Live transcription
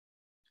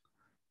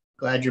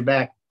Glad you're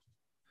back.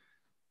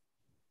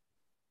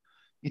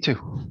 You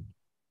too.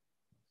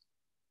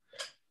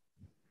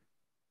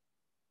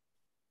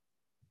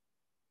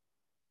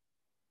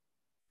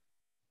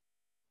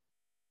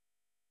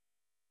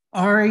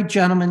 All right,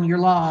 gentlemen, you're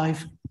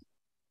live.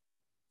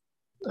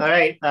 All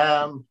right.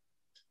 I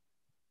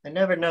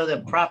never know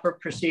the proper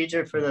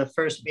procedure for the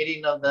first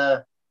meeting of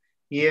the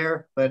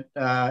year, but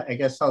I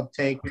guess I'll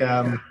take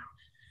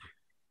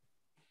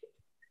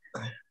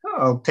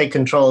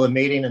control of the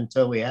meeting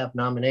until we have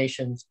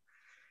nominations.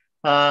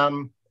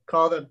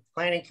 Call the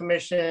Planning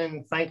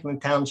Commission, Franklin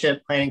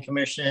Township Planning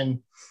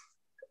Commission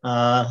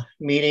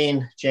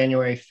meeting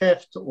January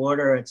 5th,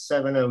 order at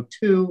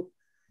 7:02.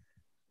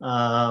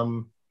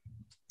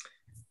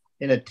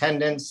 In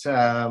attendance,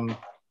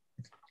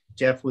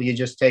 Jeff, will you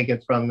just take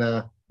it from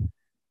the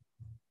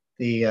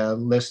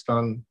list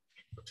on?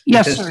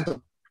 Yes, sir.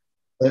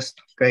 List,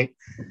 great.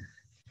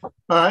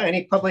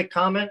 Any public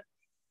comment?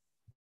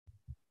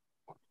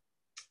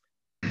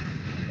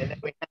 And then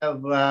we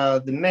have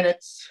the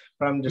minutes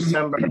from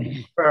December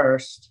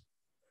 1st.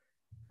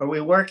 Are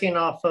we working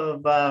off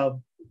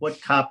of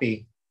what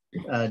copy,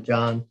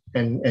 John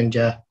and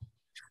Jeff?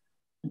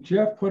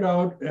 Jeff put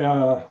out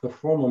the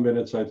formal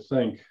minutes, I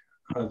think.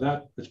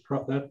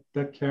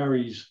 That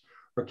carries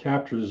or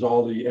captures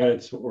all the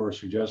edits that were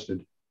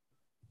suggested.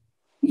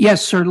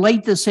 Yes, sir.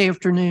 Late this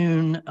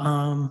afternoon,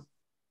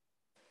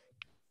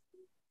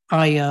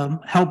 I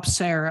helped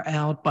Sarah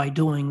out by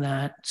doing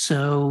that.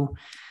 So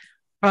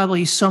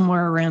probably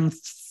somewhere around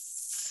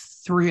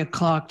 3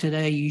 o'clock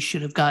today, you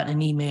should have gotten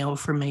an email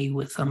from me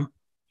with them.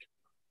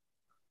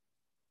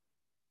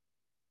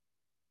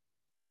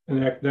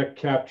 And that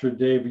captured,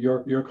 Dave,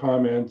 your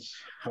comments,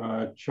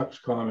 Chuck's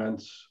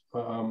comments,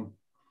 and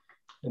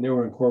they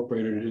were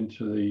incorporated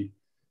into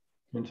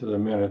the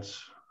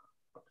minutes.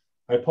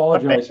 I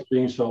apologize for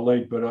being so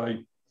late, but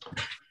I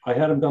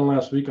had them done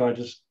last week and I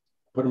just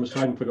put them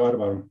aside and forgot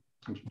about them.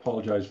 I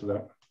apologize for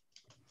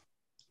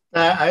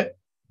that.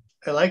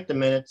 I like the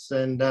minutes,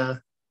 and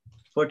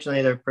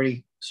fortunately they're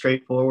pretty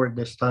straightforward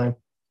this time.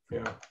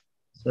 Yeah.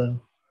 So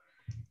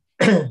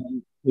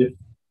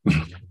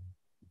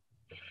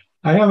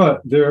I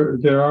have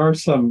there are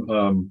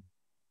some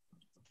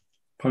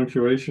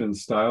punctuation and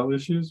style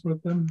issues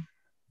with them.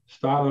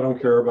 Style I don't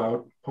care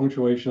about.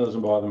 Punctuation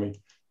doesn't bother me.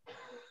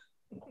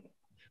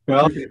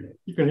 Well,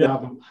 you can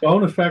have them.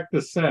 Don't affect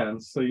the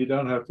sense, so you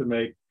don't have to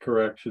make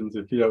corrections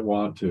if you don't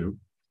want to.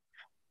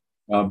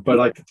 But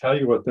I can tell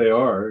you what they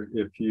are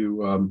if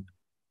you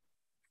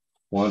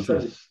want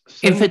to.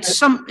 If it's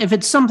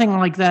something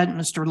like that,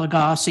 Mr.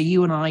 Lagasse,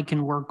 you and I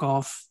can work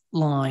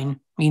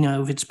offline. You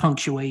know, if it's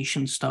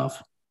punctuation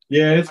stuff.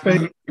 Yeah, it's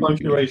basically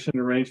punctuation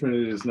arrangement.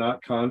 It is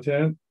not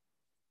content.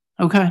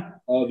 Okay.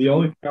 The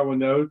only thing I will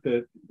note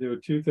that there are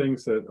two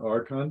things that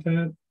are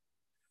content.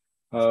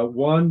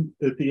 One,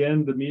 at the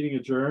end, the meeting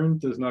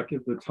adjourned does not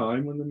give the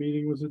time when the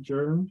meeting was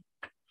adjourned.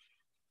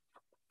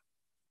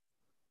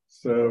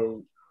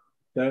 So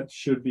that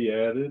should be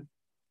added.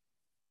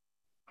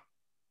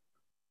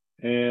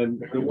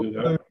 And the one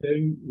other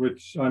thing,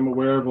 which I'm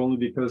aware of only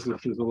because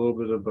this is a little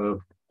bit of a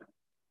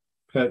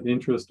pet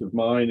interest of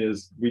mine,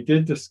 is we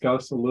did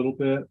discuss a little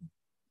bit.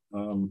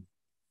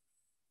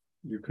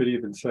 You could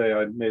even say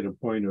I made a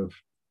point of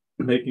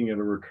making it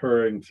a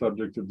recurring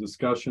subject of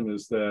discussion,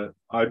 is that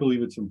I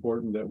believe it's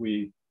important that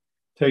we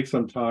take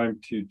some time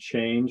to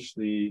change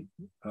the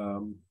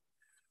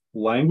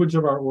language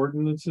of our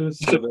ordinances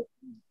so that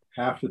we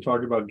have to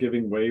talk about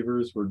giving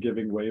waivers. We're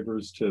giving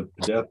waivers to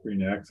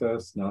pedestrian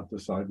access, not to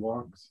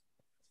sidewalks,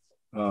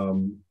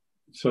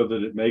 so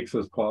that it makes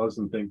us pause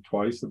and think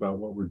twice about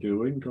what we're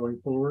doing going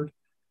forward.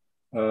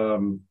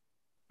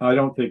 I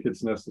don't think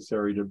it's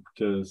necessary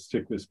to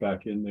stick this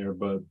back in there,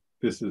 but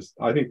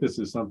I think this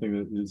is something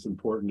that is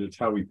important. It's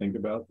how we think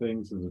about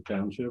things as a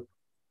township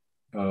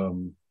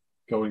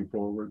going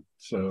forward.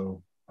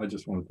 So I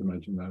just wanted to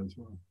mention that as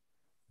well.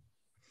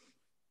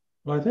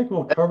 Well, I think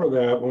we'll cover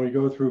that when we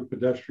go through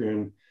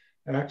pedestrian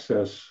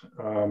access.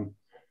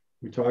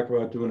 We talk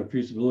about doing a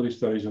feasibility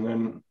studies, and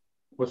then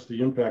what's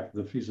the impact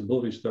of the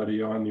feasibility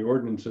study on the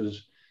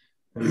ordinances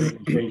and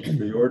making changes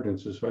to the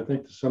ordinances. So I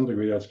think to some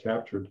degree that's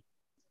captured.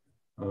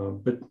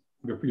 But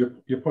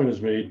your point is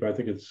made, but I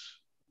think it's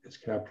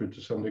captured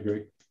to some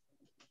degree.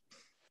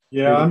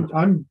 Yeah,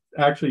 I'm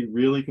actually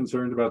really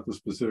concerned about the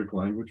specific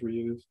language we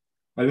use.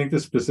 I think the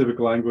specific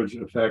language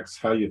affects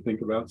how you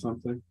think about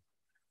something.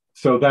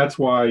 So that's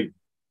why,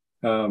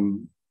 at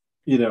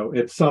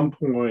some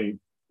point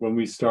when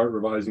we start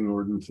revising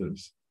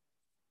ordinances,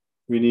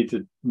 we need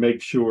to make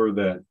sure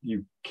that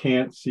you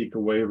can't seek a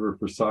waiver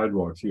for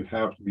sidewalks. You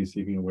have to be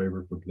seeking a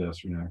waiver for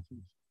pedestrian access.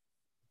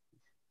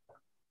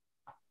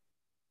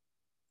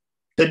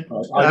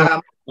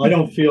 I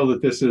don't feel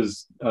that this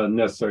is a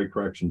necessary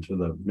correction to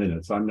the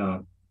minutes. I'm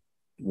not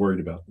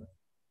worried about that.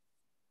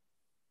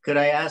 Could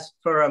I ask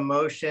for a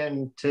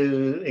motion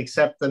to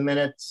accept the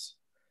minutes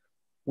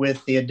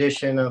with the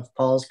addition of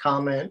Paul's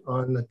comment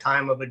on the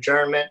time of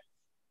adjournment,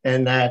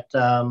 and that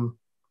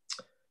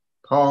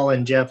Paul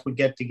and Jeff would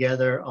get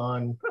together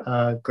on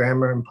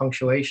grammar and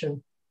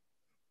punctuation.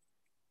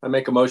 I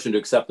make a motion to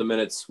accept the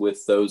minutes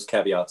with those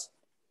caveats.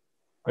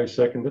 I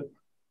second it.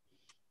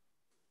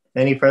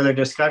 Any further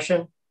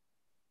discussion?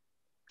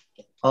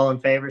 All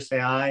in favor,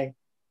 say aye.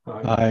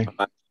 Aye.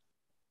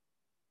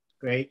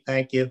 Great,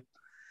 thank you.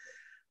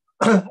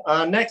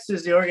 Next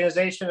is the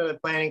organization of the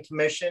Planning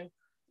Commission.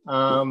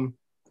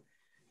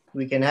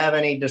 We can have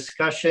any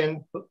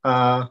discussion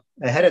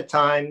ahead of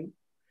time.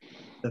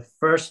 The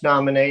first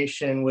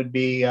nomination would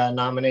be a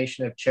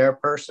nomination of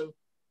chairperson.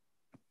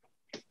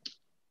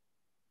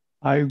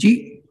 I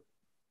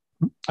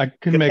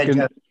can make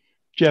it.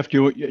 Jeff,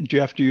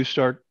 do you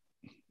start?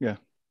 Yeah,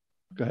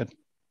 go ahead.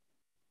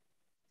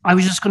 I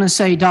was just going to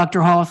say,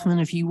 Dr. Hoffman,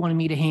 if you wanted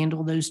me to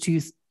handle those two,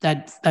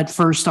 that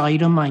first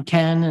item, I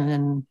can, and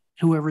then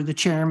whoever the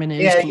chairman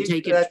is can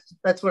take it.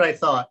 That's what I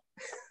thought.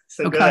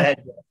 So okay. Go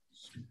ahead.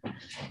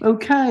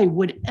 Okay.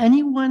 Would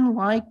anyone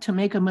like to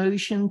make a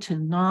motion to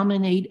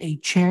nominate a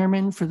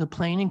chairman for the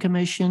Planning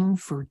Commission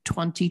for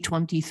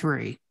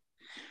 2023?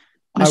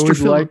 I would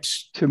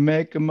Phillips. like to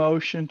make a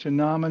motion to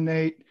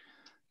nominate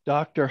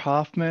Dr.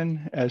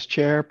 Hoffman as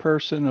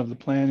chairperson of the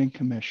Planning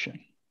Commission.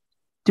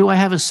 Do I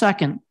have a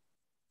second?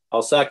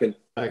 I'll second.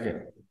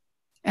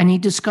 Any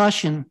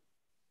discussion?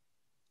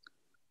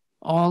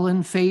 All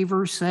in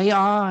favor, say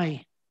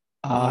aye.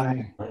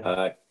 Aye.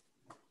 Aye.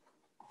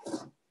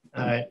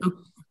 All right.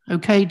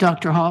 Okay,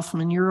 Dr.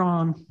 Hoffman, you're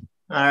on.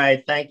 All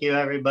right. Thank you,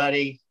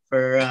 everybody,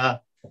 for,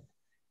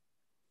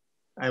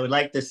 I would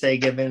like to say,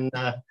 given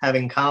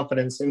having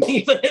confidence in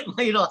me, but it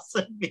might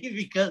also be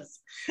because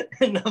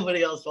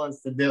nobody else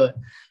wants to do it.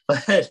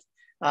 But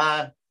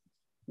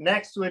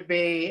next would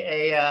be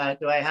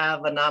do I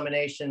have a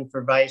nomination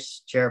for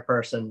vice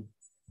chairperson?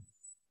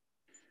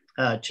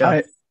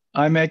 Chuck.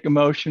 I make a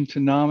motion to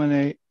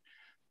nominate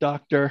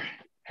Dr.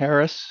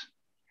 Harris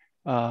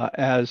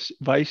as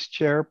vice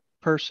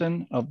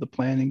chairperson of the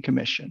Planning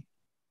Commission.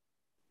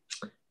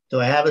 Do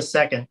I have a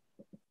second?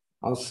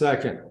 I'll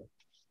second.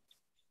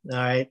 All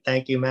right,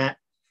 thank you, Matt.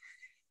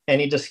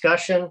 Any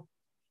discussion?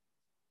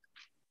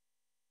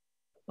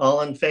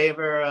 All in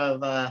favor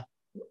of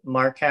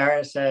Mark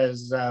Harris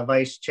as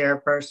vice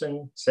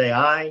chairperson, say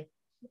aye.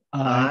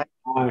 Aye.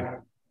 Aye.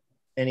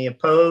 Any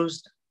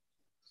opposed?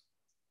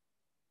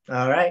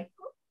 All right,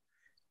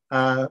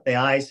 the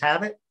ayes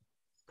have it.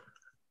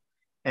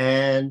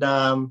 And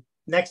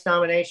next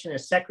nomination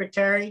is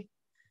secretary.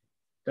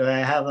 Do I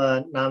have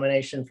a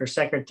nomination for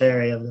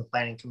secretary of the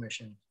Planning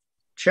Commission?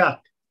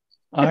 Chuck.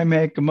 I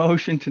make a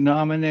motion to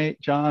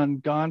nominate John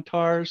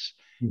Gontars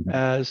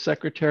as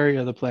secretary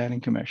of the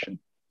Planning Commission.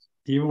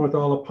 Even with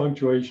all the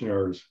punctuation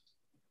errors.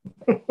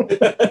 Yep.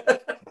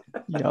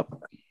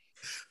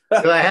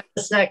 Do I have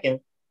a second?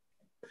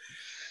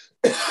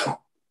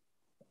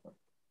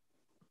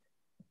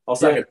 I'll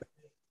second.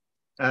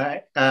 All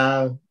right.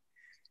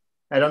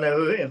 I don't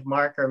know if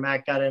Mark or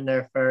Matt got in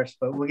there first,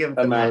 but we'll give it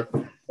to Matt.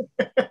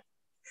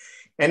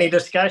 Any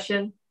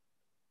discussion?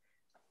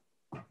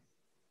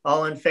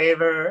 All in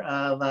favor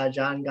of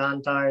John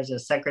Gontars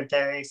as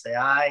secretary, say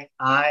aye.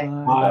 Aye.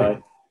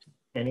 Aye.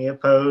 Any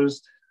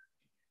opposed?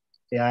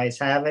 The ayes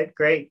have it.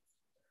 Great.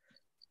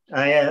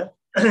 I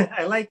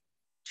like,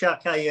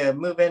 Chuck, how you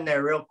move in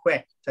there real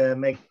quick to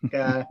make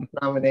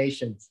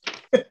nominations.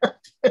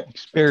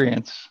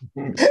 Experience.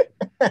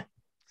 All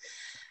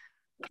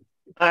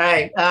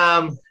right.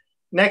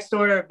 Next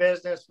order of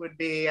business would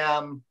be,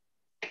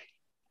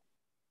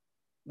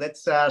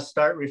 let's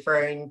start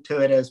referring to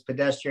it as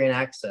pedestrian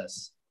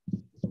access.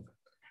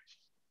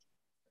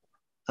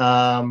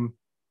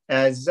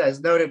 As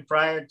noted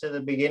prior to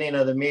the beginning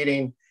of the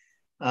meeting,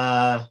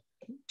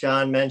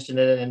 John mentioned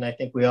it, and I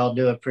think we all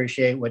do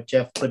appreciate what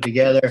Jeff put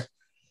together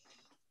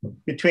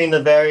between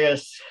the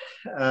various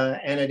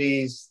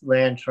entities,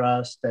 Land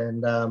Trust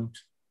and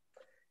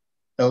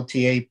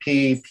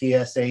LTAP,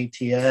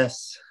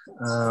 PSATS,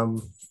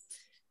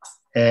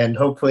 and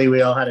hopefully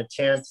we all had a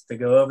chance to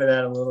go over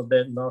that a little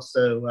bit, and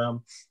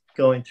also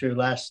going through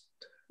last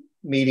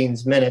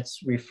meeting's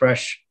minutes,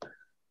 refresh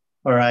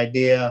our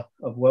idea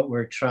of what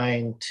we're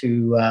trying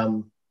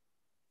to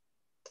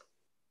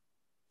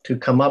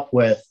come up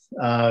with.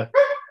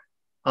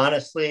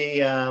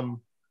 Honestly,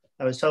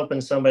 I was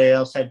hoping somebody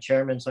else had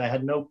chairman, so I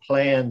had no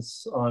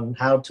plans on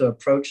how to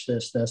approach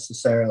this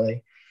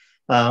necessarily.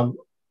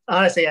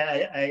 Honestly,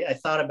 I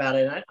thought about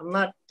it. I'm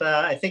not,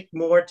 I think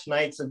more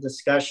tonight's a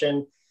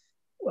discussion.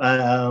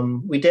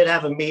 We did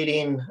have a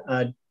meeting,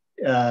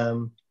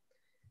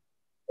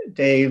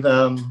 Dave,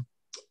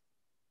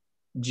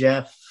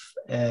 Jeff,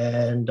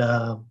 and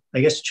I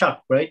guess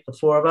Chuck, right? The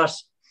four of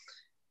us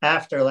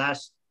after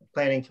last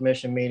Planning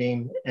Commission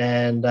meeting.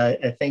 And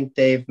I think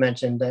Dave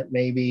mentioned that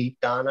maybe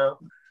Donna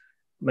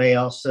may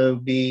also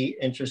be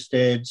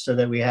interested, so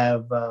that we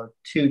have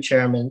two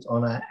chairmen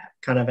on a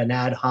kind of an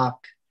ad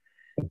hoc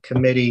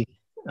committee.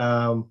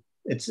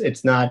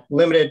 It's not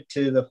limited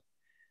to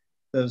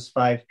those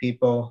five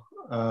people.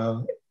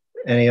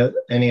 Any of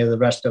the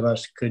rest of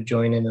us could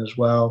join in as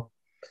well,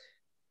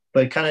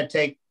 but kind of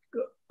take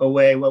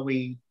away what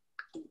we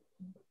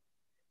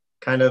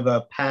kind of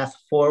a path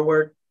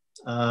forward.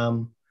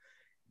 No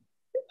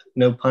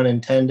pun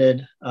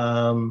intended.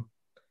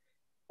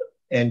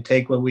 And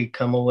take what we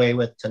come away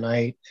with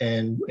tonight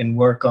and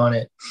work on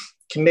it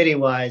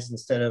committee-wise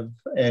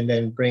and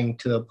then bring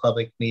to a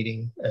public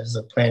meeting as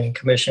a planning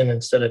commission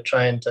instead of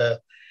trying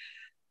to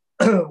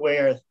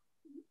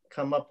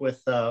come up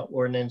with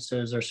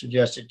ordinances or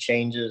suggested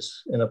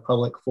changes in a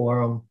public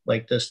forum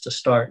like this to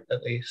start,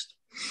 at least.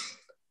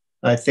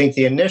 I think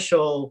the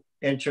initial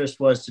interest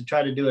was to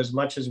try to do as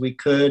much as we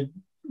could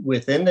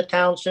within the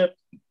township,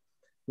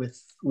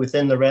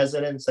 within the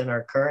residents and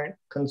our current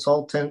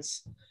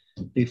consultants,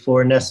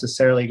 before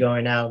necessarily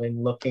going out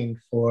and looking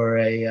for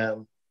a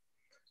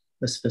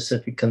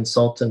specific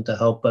consultant to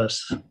help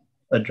us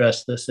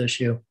address this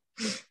issue.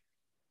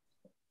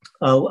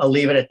 I'll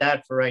leave it at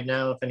that for right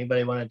now. If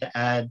anybody wanted to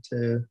add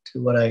to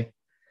what I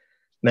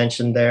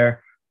mentioned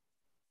there.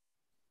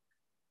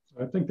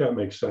 I think that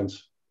makes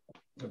sense.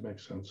 That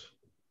makes sense.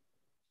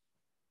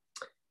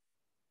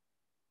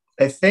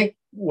 I think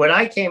what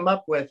I came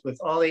up with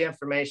all the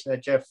information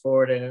that Jeff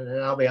forwarded,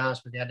 and I'll be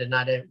honest with you, I did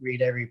not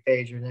read every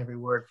page and every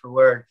word for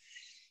word,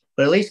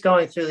 but at least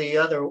going through the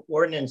other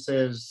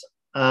ordinances,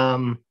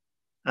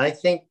 I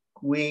think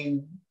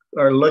we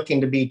are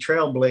looking to be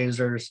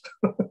trailblazers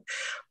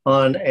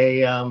on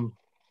an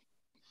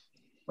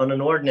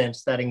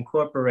ordinance that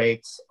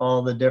incorporates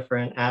all the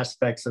different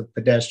aspects of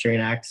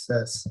pedestrian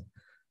access.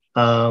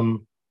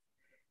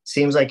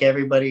 Seems like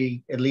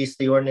everybody, at least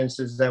the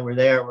ordinances that were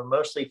there, were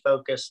mostly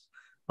focused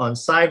on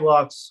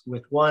sidewalks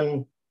with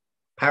one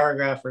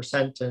paragraph or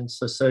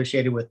sentence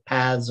associated with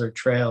paths or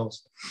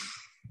trails.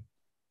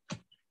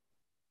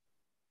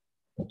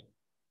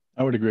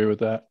 I would agree with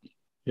that.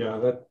 Yeah,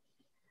 it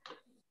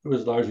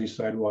was largely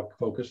sidewalk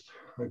focused.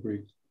 I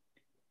agree.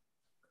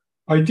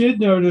 I did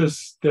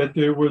notice that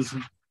there was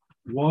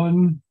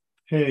one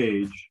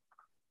page,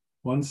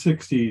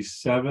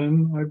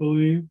 167, I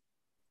believe.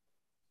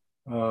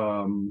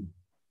 I'm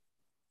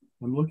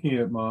looking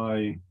at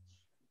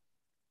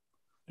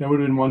that would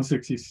have been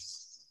 160.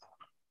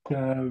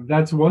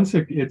 That's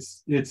 160.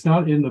 It's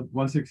not in the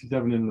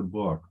 167 in the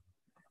book.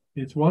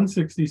 It's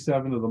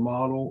 167 of the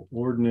model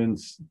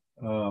ordinance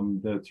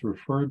that's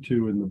referred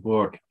to in the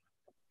book.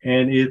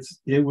 And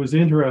it was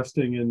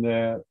interesting in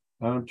that,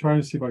 I'm trying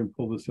to see if I can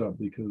pull this up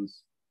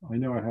because I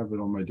know I have it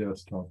on my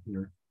desktop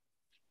here.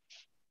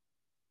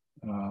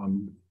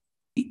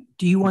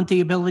 Do you want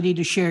the ability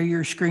to share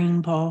your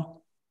screen,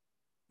 Paul?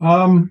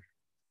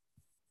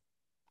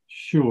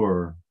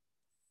 Sure.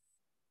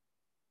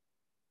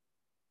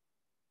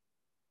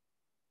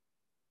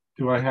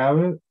 Do I have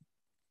it?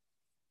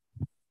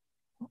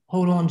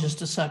 Hold on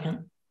just a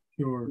second.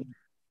 Sure.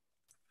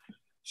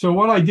 So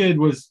what I did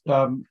was,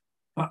 I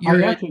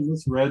actually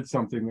misread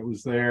something that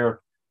was there,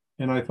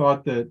 and I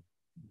thought that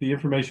the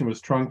information was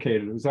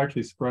truncated. It was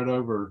actually spread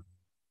over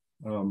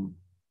 2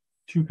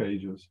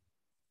 pages.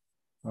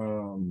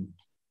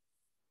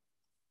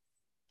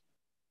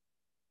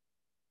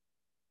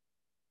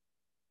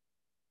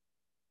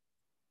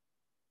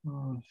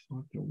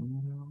 Select a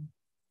window.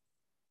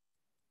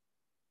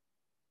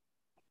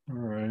 All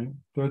right,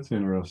 that's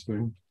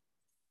interesting.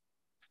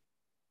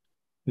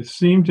 It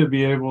seemed to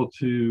be able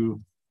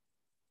to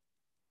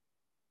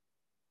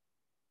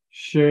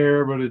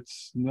share, but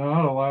it's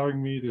not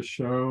allowing me to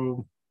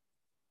show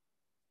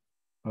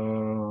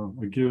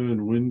a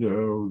given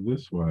window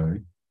this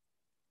way.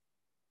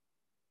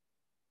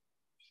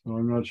 So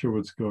I'm not sure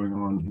what's going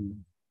on here.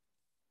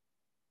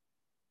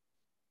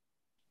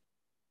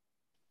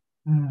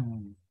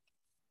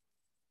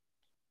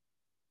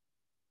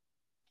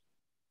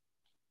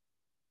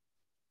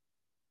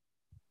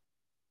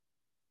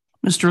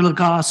 Mr.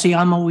 Lagasse,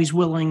 I'm always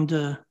willing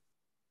to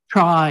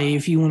try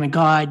if you want to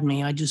guide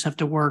me. I just have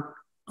to work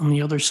on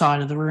the other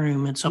side of the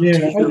room. It's up to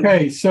you.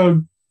 Okay,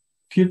 so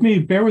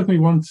bear with me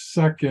 1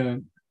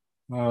 second.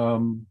 I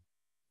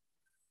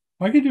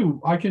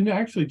can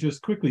actually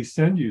just quickly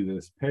send you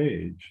this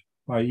page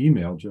by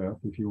email, Jeff,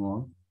 if you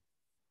want.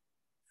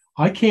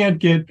 I can't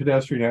get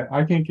pedestrian,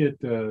 I can't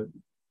get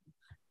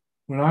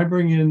when I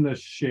bring in the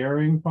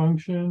sharing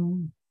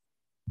function,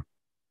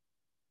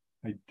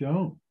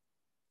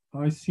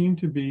 I seem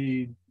to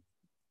be,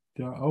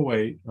 oh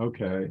wait,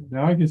 okay.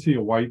 Now I can see a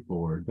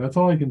whiteboard. That's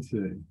all I can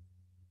see.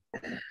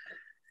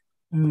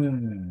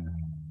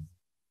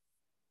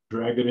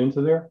 Drag it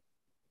into there?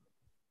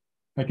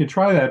 I can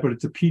try that, but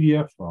it's a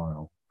PDF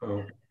file.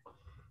 Oh.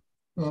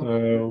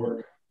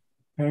 So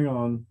hang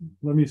on,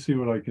 let me see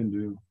what I can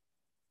do.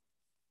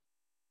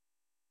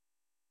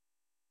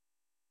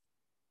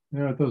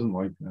 Yeah, it doesn't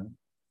like that.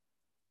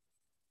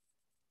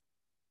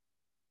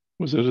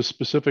 Was it a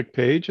specific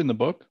page in the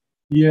book?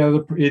 Yeah,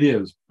 it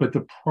is. But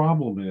the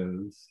problem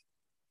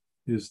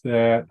is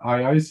that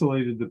I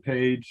isolated the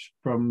page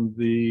from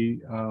the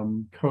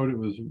code it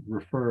was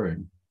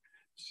referring.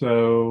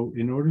 So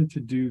in order to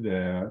do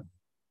that,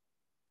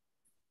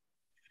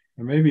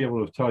 I may be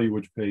able to tell you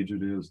which page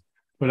it is,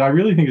 but I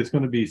really think it's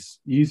going to be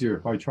easier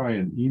if I try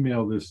and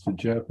email this to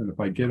Jeff, and if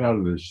I get out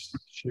of this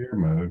share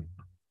mode.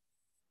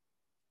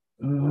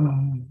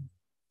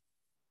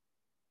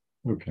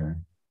 Okay.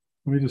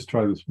 Let me just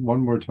try this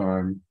one more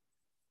time.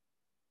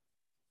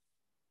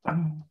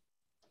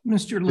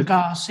 Mr.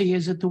 Lagasse,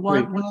 is it the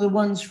one of the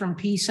ones from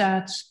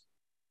PSATs?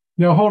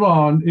 No, hold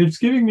on. It's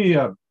giving me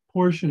a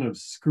portion of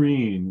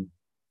screen.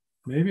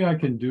 Maybe I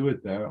can do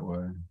it that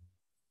way.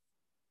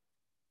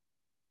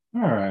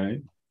 All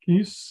right. Can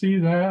you see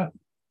that?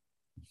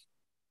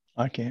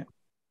 I can't.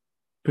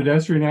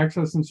 Pedestrian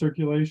access and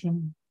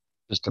circulation?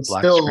 Just a It's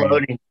black still screen.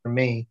 loading for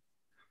me.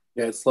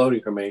 Yeah, it's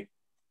loading for me.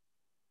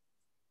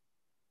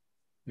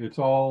 It's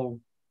all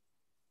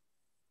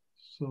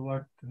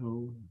select.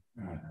 Oh,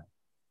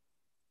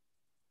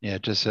 Yeah,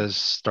 it just says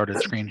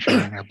started screen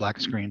sharing or black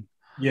screen.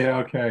 yeah,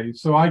 okay.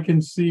 So I can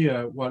see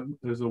what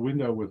there's a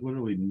window with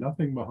literally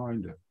nothing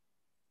behind it.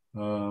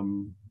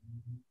 And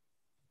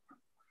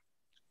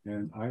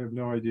I have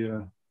no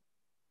idea.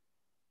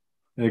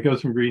 And it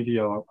goes from green to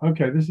yellow.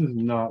 Okay, this is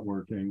not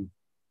working.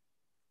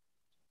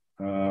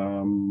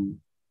 Let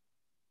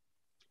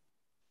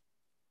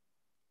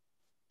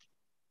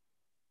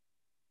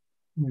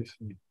me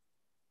see.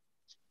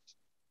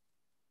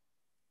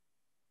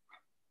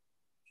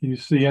 Can you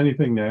see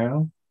anything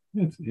now?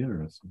 It's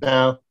interesting.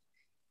 No,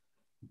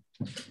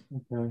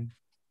 Okay.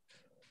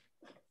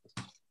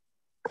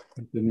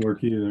 It didn't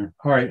work either.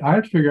 All right, I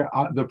have to figure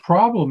out. The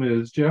problem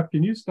is, Jeff,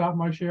 can you stop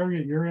my sharing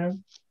at your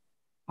end?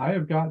 I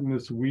have gotten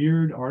this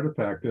weird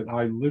artifact that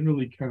I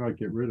literally cannot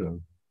get rid of.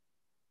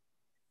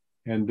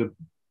 And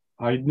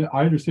I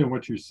understand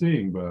what you're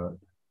seeing, but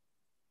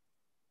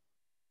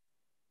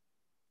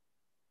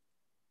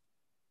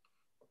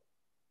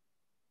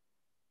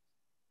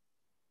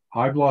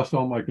I've lost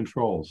all my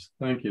controls.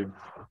 Thank you.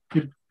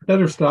 You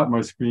better stop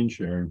my screen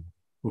sharing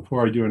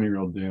before I do any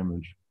real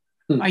damage.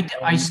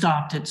 I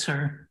stopped it,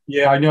 sir.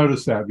 Yeah, I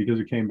noticed that because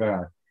it came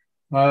back.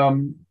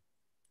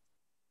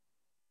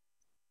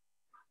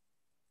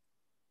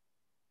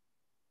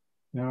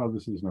 Now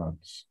this is not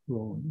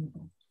scrolling.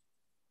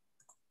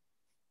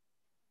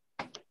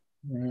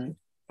 All right.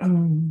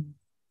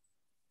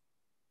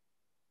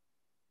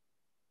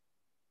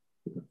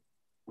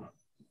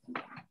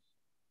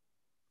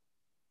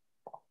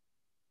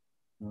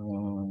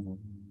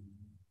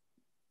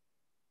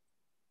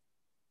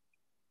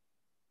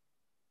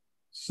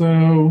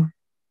 So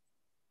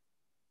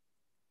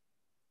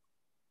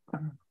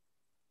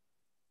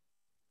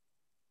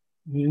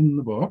in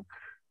the book,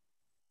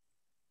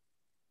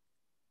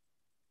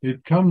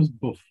 it comes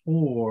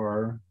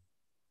before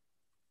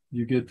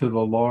you get to the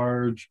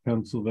large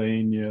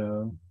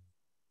Pennsylvania.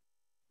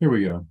 Here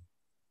we go.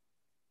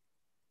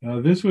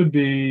 This would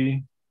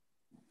be,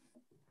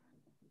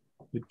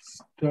 it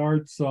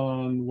starts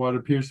on what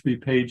appears to be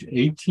page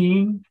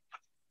 18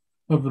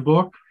 of the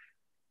book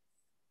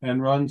and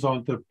runs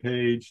on to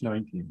page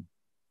 19.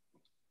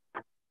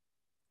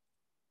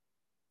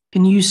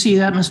 Can you see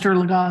that, Mr.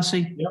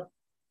 Lagasse? Yep.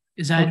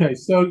 Is that okay?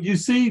 So you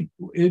see,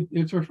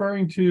 it's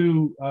referring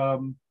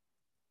to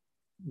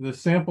the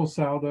sample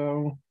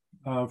saldo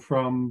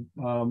from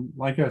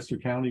Lancaster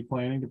County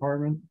Planning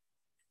Department,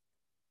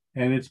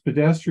 and it's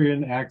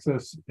pedestrian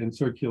access and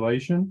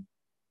circulation,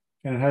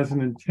 and it has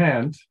an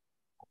intent.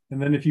 And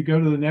then if you go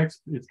to the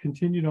next, it's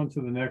continued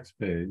onto the next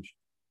page,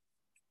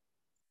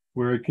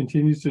 where it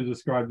continues to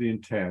describe the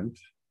intent.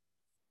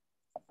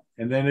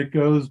 And then it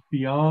goes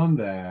beyond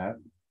that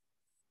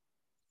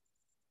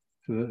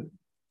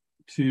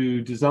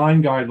to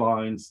design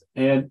guidelines.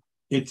 And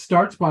it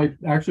starts by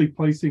actually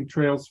placing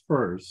trails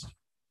first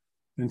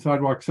and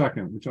sidewalks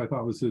second, which I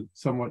thought was a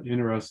somewhat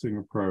interesting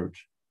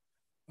approach.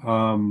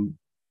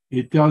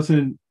 It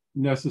doesn't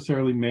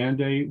necessarily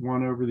mandate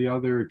one over the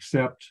other,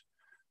 except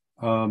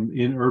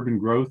in urban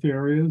growth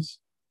areas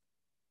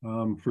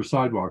for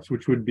sidewalks,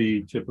 which would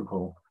be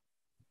typical.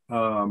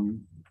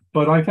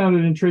 But I found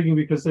it intriguing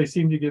because they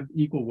seem to give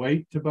equal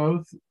weight to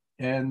both,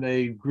 and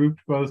they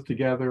grouped both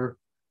together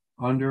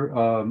under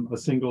a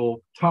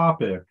single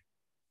topic,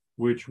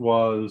 which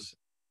was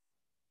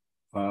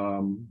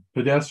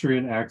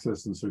pedestrian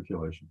access and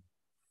circulation.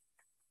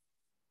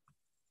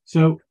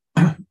 So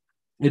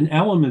an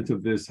element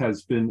of this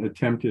has been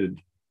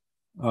attempted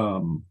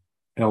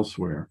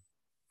elsewhere,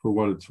 for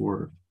what it's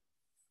worth.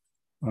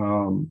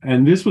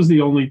 And this was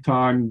the only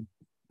time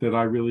that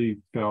I really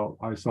felt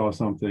I saw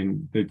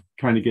something that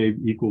kind of gave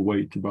equal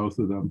weight to both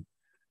of them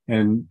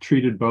and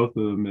treated both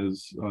of them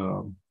as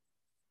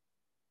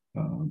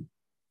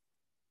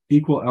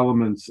equal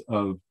elements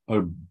of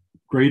a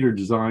greater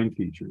design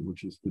feature,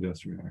 which is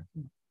pedestrian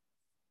access.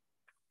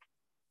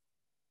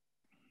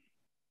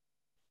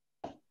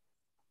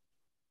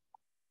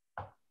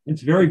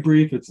 It's very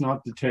brief. It's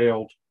not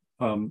detailed.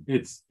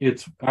 It's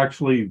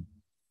actually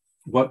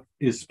what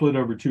is split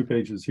over 2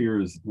 pages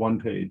here is 1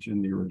 page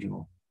in the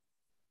original.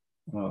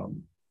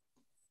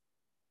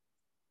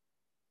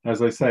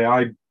 As I say,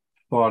 I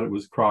thought it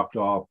was cropped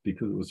off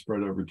because it was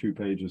spread over 2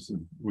 pages,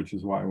 which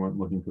is why I went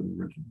looking for the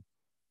original.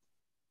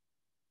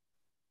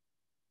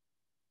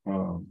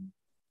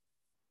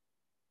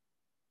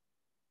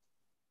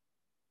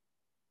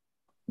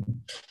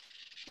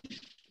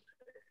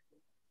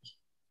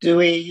 do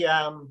we,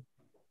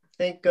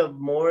 think of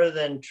more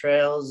than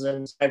trails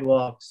and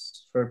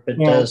sidewalks for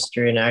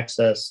pedestrian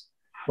access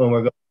when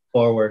we're going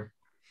forward?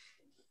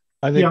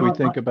 I think we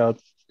think about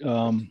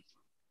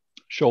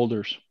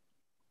shoulders.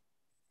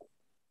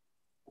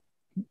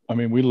 I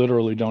mean, we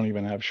literally don't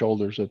even have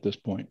shoulders at this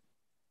point.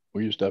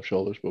 We used to have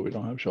shoulders, but we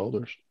don't have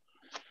shoulders.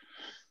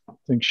 I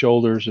think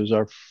shoulders is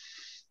our,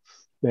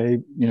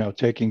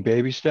 taking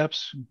baby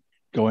steps,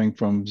 going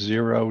from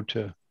zero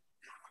to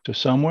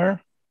somewhere.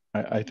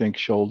 I think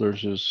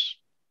shoulders is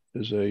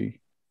a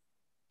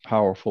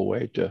powerful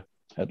way to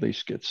at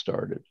least get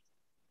started.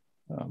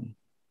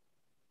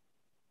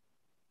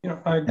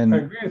 I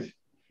agree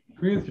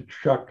with you,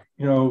 Chuck.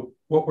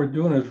 What we're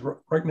doing is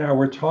right now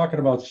we're talking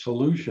about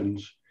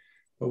solutions,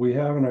 but we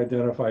haven't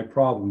identified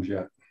problems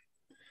yet.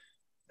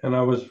 And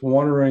I was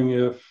wondering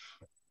if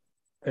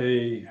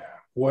a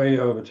way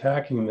of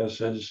attacking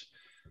this is,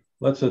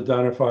 let's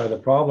identify the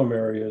problem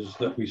areas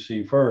that we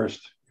see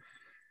first,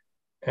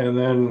 and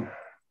then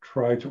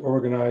try to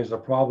organize the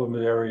problem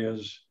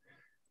areas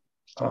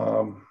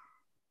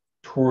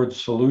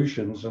towards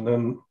solutions, and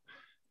then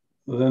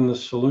the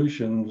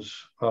solutions,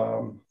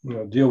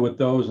 deal with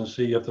those and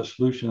see if the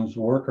solutions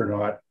work or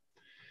not.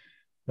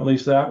 At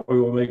least that way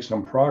we'll make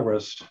some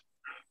progress,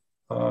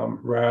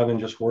 rather than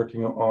just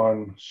working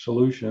on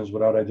solutions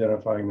without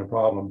identifying the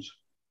problems.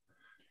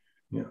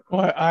 Yeah.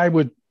 Well, I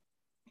would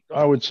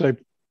say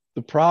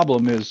the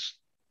problem is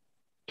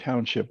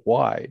township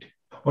wide.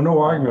 Well,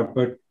 no argument,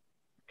 but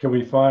can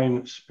we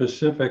find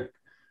specific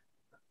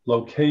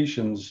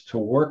locations to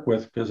work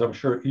with? Because I'm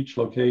sure each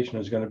location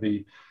is going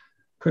to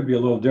could be a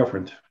little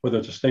different, whether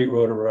it's a state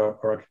road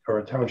or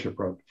a township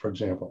road, for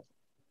example.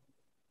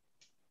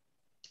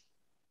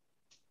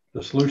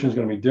 The solution is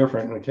going to be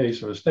different. In the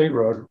case of a state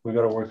road, we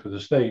got to work with the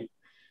state.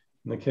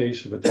 In the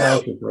case of a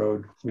township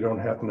road, we don't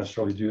have to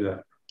necessarily do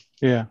that.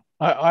 Yeah,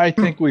 I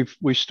think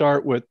we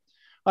start with,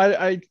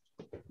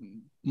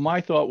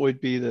 my thought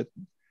would be that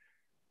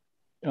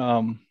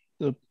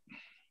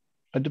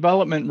a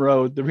development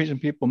road, the reason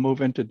people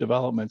move into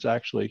developments,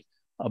 actually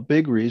a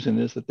big reason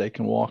is that they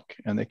can walk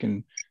and they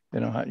can,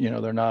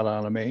 they're not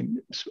on a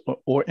main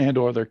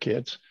or their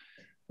kids.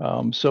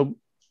 So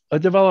a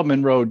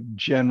development road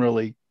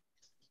generally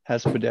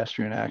has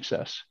pedestrian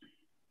access.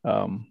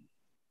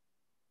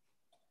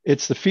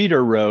 It's the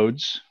feeder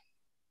roads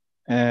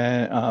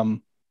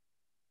and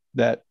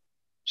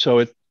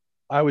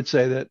I would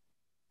say that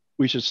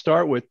we should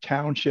start with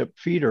township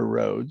feeder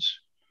roads,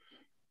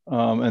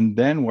 and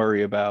then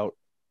worry about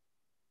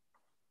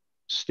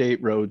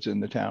state roads in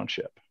the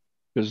township,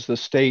 because the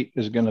state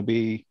is going to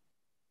be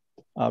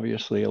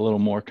obviously a little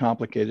more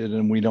complicated,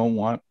 and we don't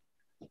want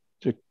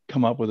to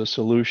come up with a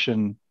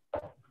solution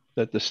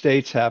that the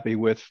state's happy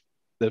with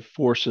that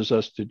forces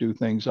us to do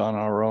things on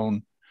our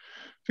own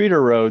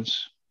feeder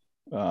roads.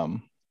 That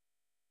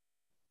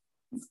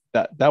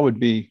would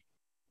be,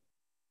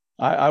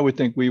 I would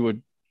think we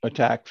would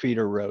attack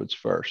feeder roads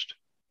first.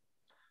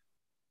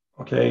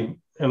 Okay,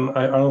 and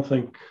I don't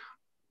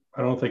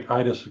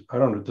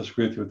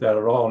disagree with you with that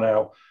at all.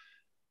 Now,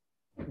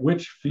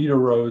 which feeder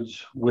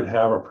roads would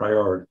have a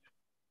priority?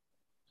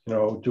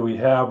 Do we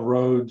have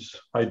roads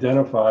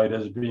identified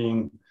as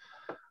being,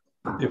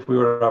 if we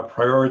were to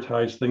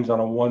prioritize things on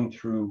a 1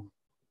 through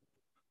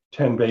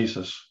 10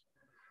 basis,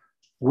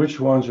 which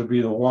ones would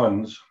be the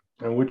ones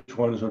and which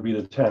ones would be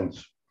the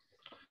 10s?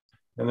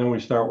 And then we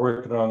start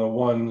working on the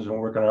ones and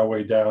working our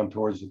way down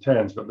towards the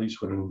 10s, but at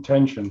least with an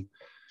intention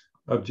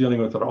of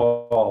dealing with it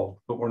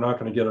all. But we're not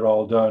going to get it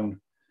all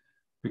done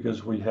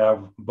because we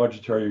have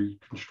budgetary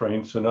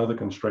constraints and other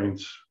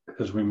constraints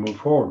as we move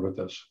forward with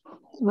this.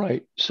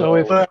 Right.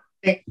 So what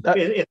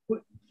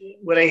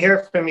I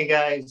hear from you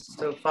guys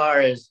so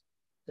far is,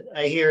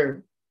 I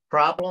hear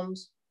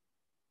problems.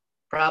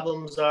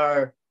 Problems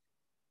are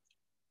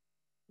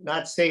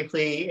not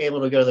safely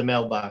able to go to the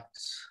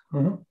mailbox,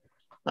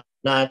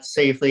 not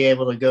safely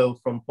able to go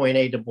from point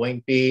A to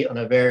point B on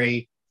a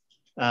very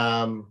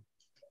a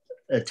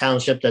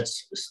township that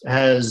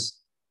has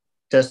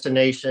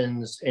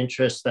destinations,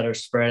 interests that are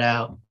spread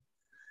out.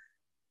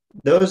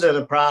 Those are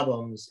the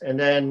problems. And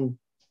then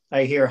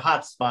I hear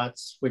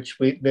hotspots, which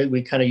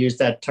we kind of use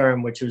that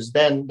term, which was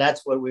then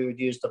that's what we would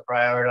use to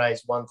prioritize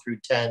 1 through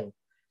 10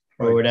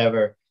 or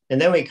whatever. And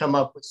then we come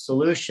up with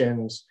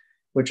solutions,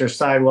 which are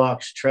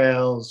sidewalks,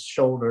 trails,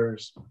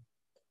 shoulders.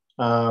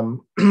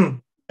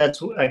 That's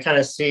what I kind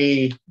of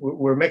see.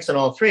 We're mixing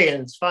all three,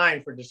 and it's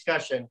fine for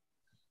discussion.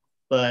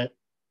 But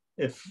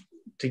if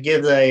to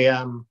give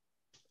the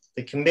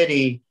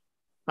committee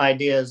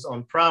ideas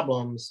on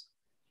problems,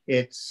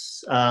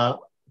 it's the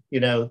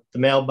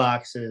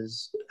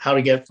mailboxes, how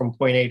to get from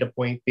point A to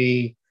point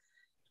B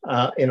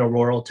in a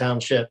rural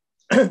township,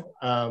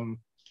 and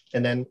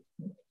then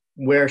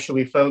where should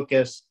we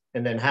focus,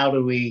 and then how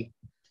do we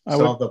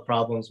solve the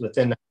problems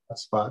within that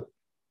spot.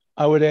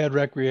 I would add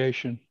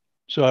recreation.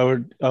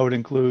 So I would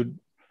include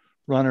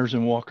runners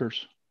and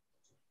walkers.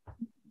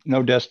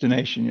 No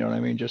destination, you know what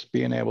I mean? Just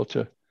being able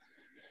to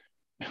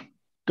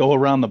go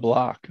around the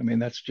block. I mean,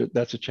 that's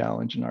a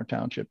challenge in our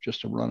township,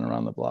 just to run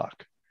around the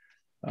block.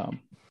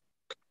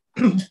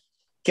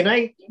 Can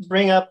I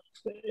bring up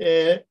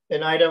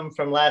an item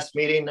from last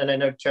meeting? And I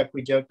know, Chuck,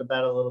 we joked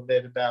about a little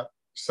bit about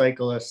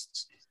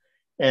cyclists.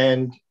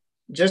 And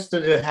just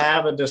to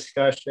have a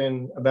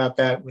discussion about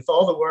that, with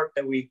all the work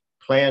that we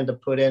plan to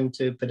put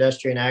into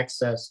pedestrian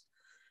access,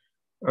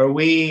 are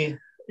we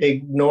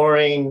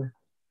ignoring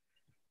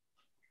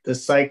the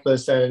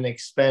cyclists at an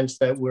expense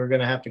that we're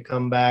going to have to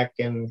come back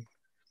and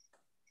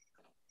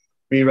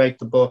rewrite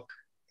the book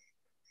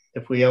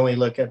if we only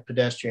look at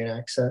pedestrian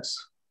access?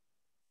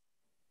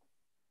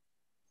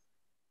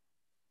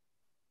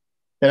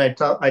 And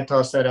I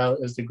tossed that out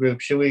as the group.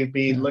 Should we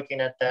be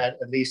looking at that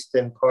at least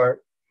in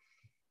part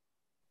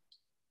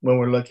when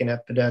we're looking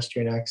at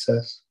pedestrian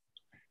access?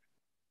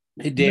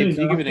 Hey Dave,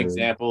 can you give an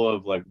example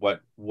of like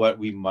what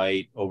we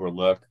might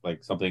overlook,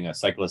 like something a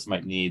cyclist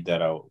might need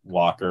that a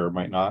walker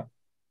might not?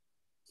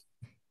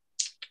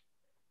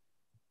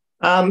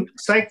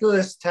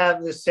 Cyclists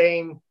have the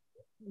same,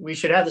 we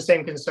should have the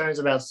same concerns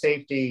about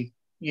safety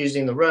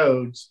using the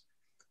roads,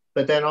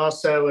 but then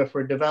also if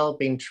we're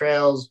developing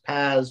trails,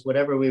 paths,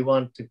 whatever we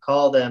want to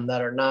call them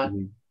that are not,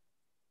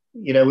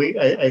 you know,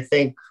 I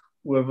think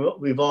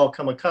we've all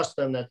come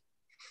accustomed that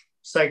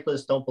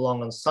cyclists don't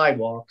belong on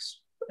sidewalks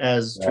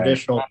as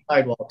traditional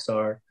sidewalks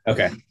are.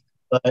 Okay.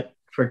 But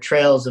for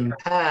trails and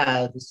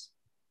paths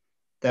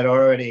that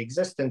are already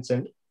existing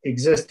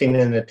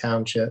in the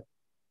township,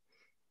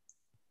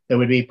 that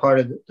would be part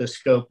of the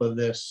scope of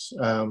this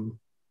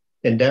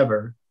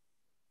endeavor.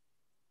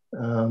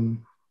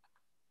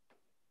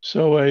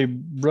 So a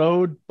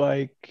road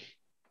bike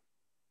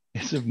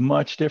is a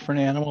much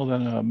different animal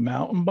than a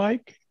mountain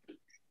bike.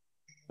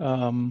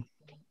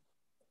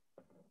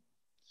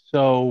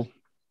 So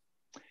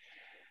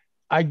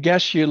I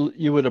guess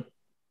you would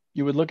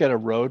look at a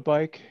road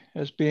bike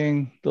as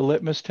being the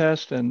litmus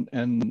test,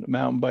 and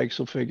mountain bikes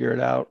will figure it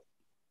out.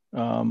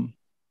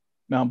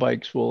 Mountain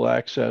bikes will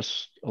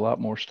access a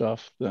lot more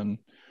stuff than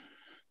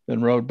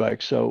road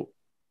bikes. So,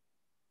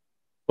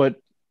 but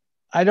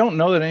I don't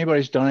know that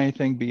anybody's done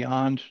anything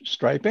beyond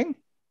striping,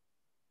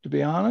 to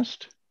be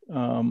honest.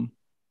 I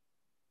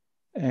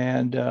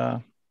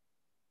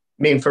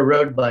mean, for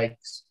road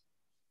bikes.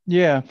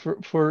 Yeah,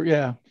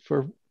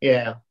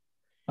 yeah.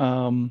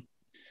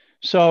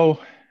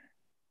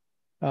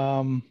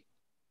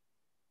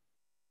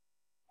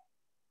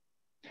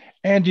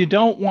 And you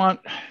don't want,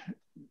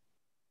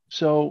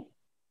 so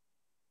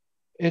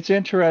it's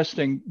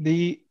interesting.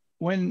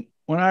 When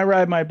I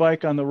ride my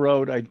bike on the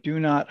road, I do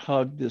not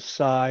hug the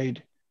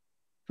side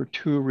for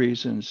two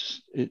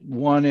reasons.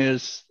 One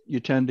is you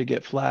tend to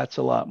get flats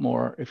a lot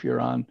more if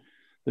you're on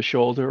the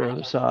shoulder or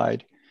the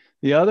side.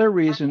 The other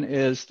reason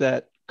is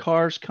that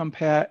cars come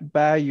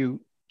by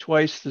you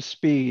twice the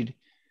speed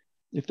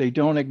if they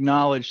don't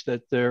acknowledge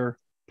that they're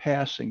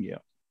passing you.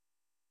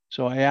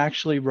 So I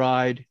actually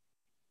ride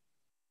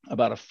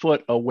about a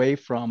foot away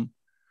from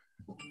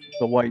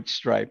the white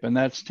stripe, and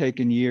that's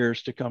taken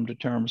years to come to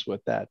terms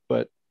with that.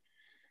 But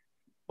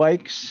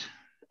bikes,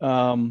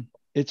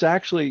 it's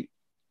actually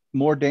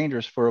more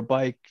dangerous for a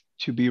bike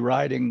to be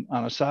riding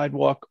on a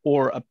sidewalk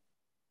or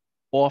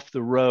off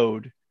the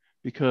road,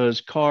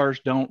 because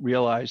cars don't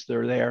realize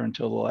they're there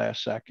until the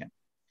last second,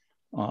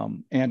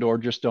 and or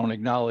just don't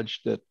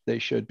acknowledge that they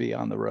should be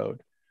on the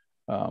road.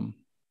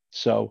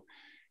 So,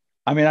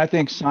 I mean, I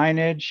think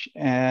signage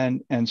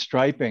and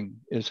striping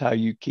is how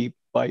you keep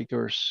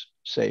bikers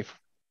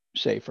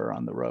safer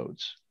on the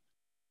roads.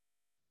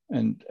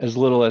 And as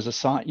little as a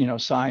sign,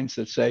 signs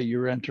that say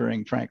you're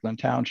entering Franklin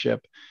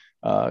Township,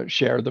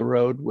 share the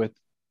road with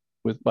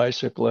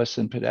bicyclists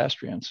and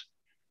pedestrians.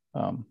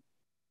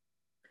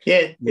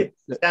 Yeah, it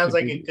sounds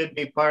like it could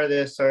be part of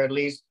this, or at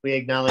least we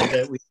acknowledge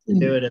that we can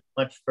do it as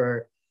much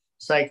for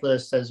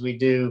cyclists as we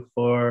do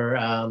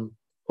for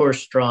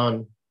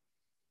horse-drawn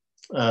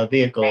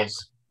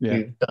vehicles. Yeah.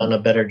 We've done a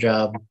better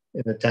job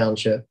in the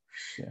township.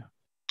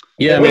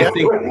 Yeah, I mean, I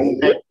think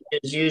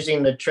is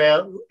using the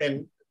trail,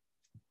 and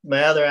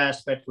my other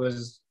aspect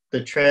was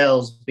the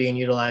trails being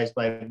utilized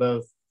by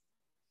both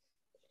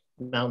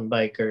mountain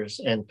bikers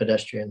and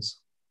pedestrians.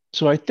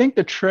 So I think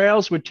the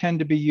trails would tend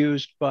to be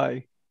used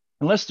by,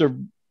 unless they're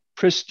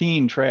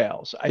pristine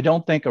trails, I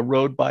don't think a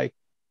road bike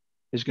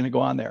is going to go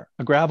on there.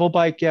 A gravel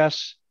bike,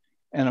 yes,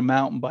 and a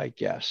mountain bike,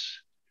 yes.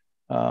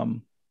 So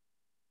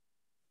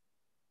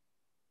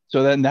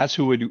then that's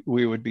who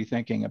we would be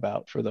thinking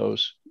about for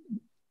those,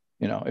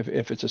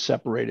 if it's a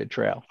separated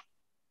trail.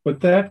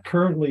 But that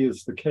currently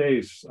is the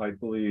case, I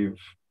believe,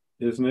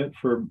 isn't it,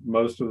 for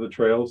most of the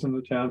trails in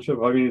the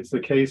township? I mean, it's the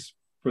case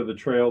for the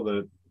trail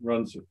that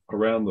runs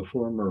around the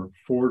former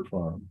Ford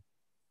farm.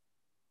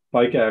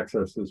 Bike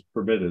access is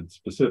permitted,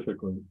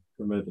 specifically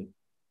permitted.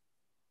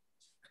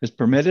 Is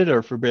permitted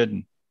or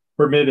forbidden?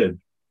 Permitted.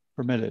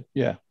 Permitted,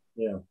 yeah.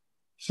 Yeah.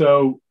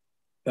 So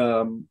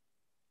the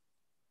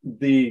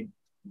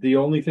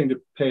only thing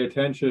to pay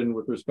attention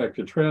with respect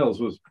to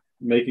trails was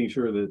making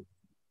sure that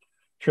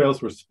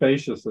trails were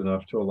spacious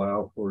enough to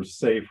allow for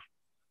safe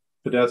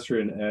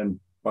pedestrian and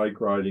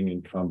bike riding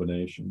in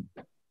combination.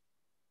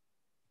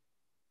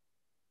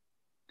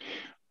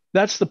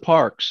 That's the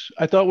parks.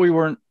 I thought we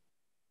weren't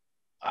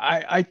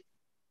I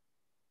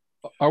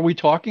are we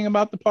talking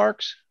about the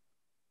parks?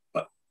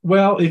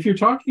 Well, if you're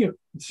talking,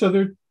 so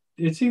there,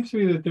 it seems to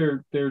me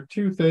that there are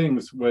two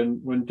things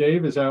when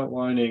Dave is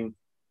outlining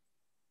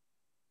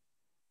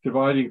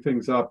dividing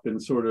things up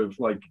and sort of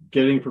like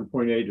getting from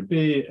point A to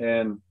B,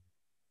 and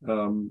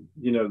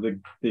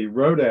the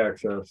road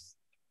access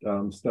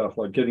stuff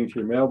like getting to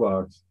your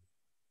mailbox.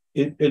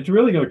 It's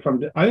really going to come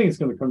to, I think it's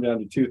going to come down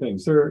to two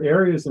things. There are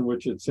areas in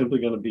which it's simply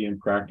going to be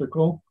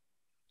impractical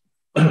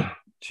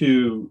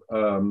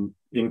to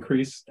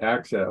increase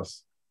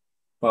access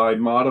by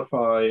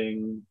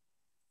modifying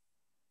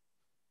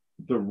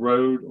the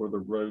road or the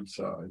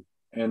roadside.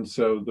 And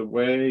so the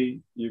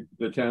way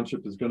the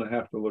township is going to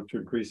have to look to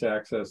increase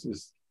access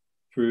is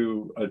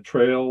through a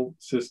trail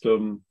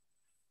system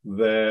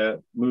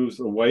that moves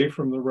away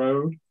from the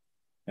road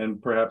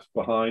and perhaps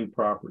behind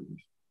properties.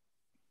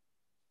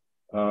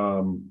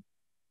 In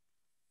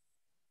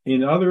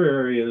other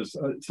areas,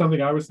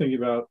 something I was thinking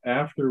about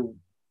after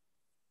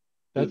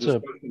That's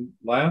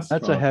last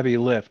a heavy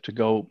lift to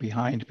go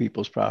behind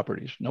people's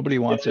properties. Nobody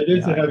wants it. It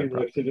is a heavy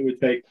lift, and it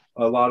would take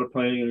a lot of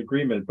planning and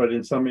agreement. But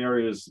in some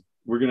areas,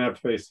 we're going to have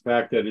to face the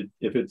fact that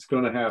if it's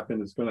going to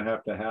happen, it's going to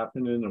have to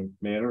happen in a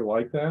manner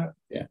like that.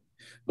 Yeah.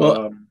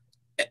 Well,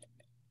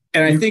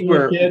 and I think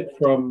we're get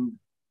from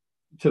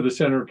to the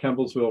center of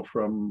Kemblesville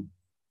from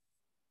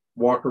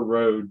Walker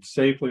Road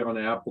safely on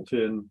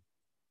Appleton,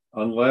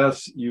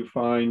 unless you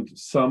find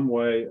some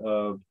way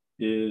of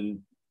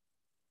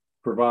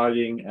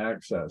providing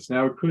access.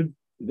 Now it could,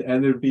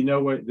 and there'd be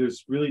no way,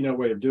 there's really no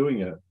way of doing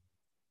it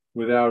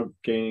without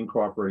gaining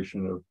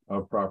cooperation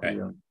of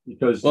property owners.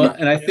 Because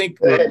and I think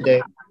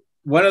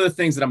one of the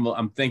things that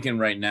I'm thinking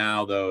right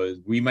now though is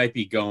we might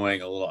be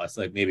going a little, it's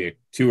like maybe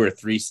 2 or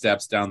 3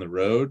 steps down the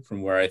road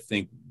from where I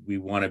think we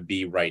want to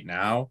be right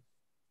now,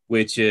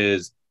 which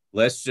is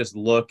let's just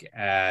look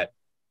at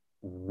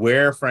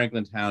where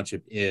Franklin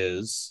Township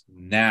is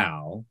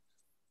now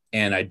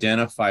and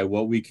identify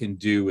what we can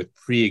do with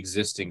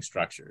pre-existing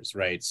structures,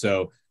 right?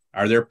 So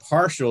are there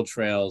partial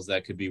trails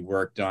that could be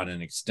worked on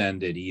and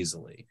extended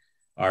easily?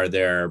 Are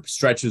there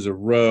stretches of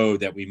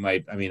road that we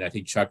might, I mean, I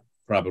think Chuck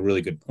brought up a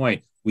really good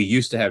point. We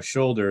used to have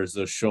shoulders.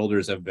 Those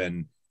shoulders have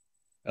been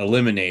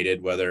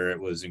eliminated, whether it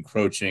was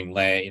encroaching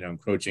land,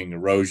 encroaching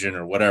erosion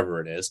or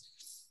whatever it is.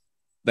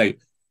 Like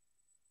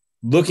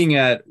looking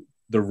at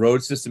the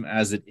road system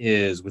as it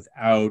is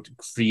without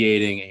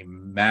creating a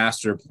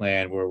master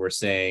plan where we're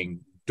saying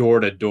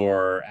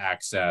door-to-door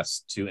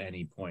access to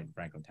any point in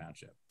Franklin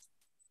Township,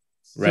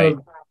 right?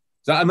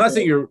 So I'm not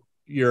saying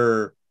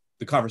the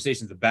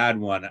conversation's a bad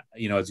one.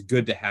 It's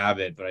good to have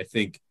it, but I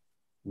think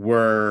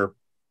we're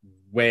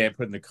way at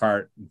putting the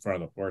cart in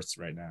front of the horse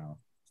right now.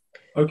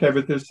 Okay,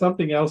 but there's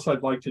something else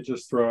I'd like to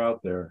just throw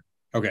out there.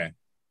 Okay.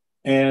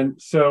 And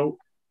so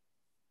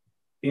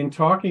in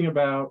talking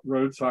about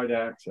roadside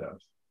access,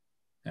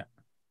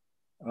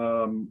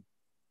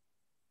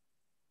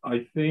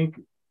 I think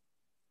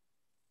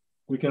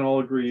we can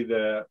all agree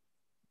that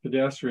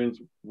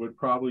pedestrians would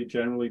probably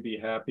generally be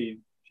happy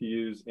to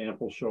use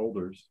ample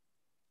shoulders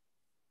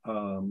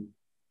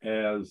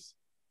as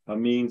a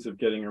means of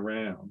getting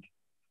around.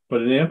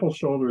 But an ample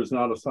shoulder is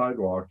not a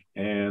sidewalk,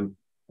 and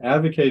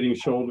advocating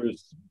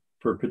shoulders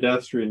for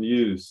pedestrian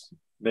use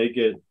may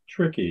get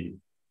tricky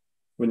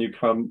when you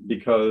come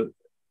because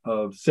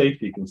of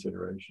safety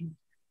considerations.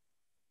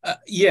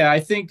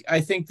 I think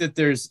that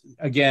there's,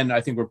 again,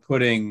 I think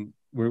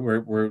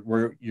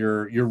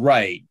you're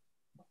right.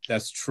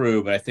 That's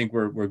true. But I think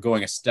we're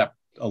going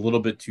a little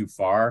bit too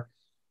far.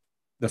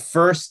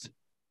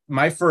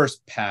 My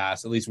first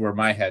pass, at least where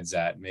my head's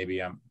at,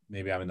 maybe I'm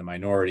in the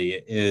minority,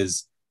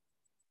 is,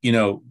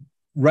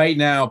 right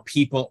now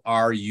people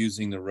are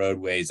using the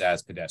roadways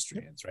as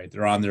pedestrians, right?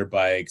 They're on their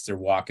bikes, they're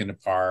walking to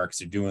parks,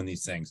 they're doing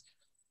these things.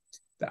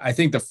 I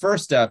think the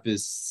first step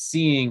is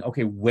seeing,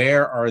 okay,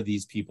 where are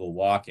these people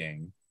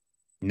walking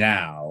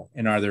now?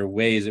 And are there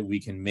ways that we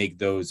can make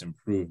those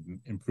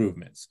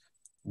improvements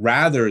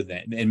rather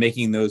than, and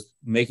making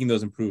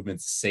those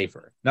improvements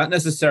safer? Not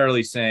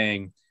necessarily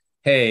saying,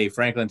 hey,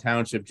 Franklin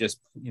Township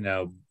just,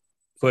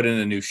 put in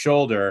a new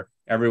shoulder,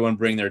 everyone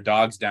bring their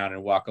dogs down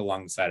and walk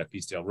along the side of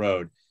Peacedale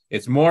Road.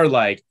 It's more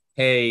like,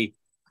 hey,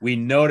 we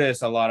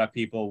notice a lot of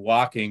people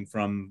walking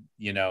from,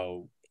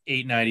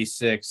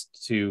 896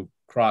 to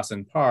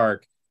Crossan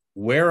Park.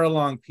 Where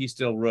along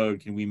Peacedale Road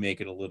can we make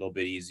it a little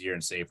bit easier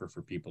and safer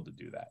for people to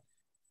do that,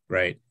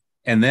 right?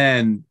 And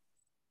then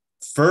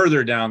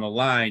further down the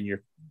line,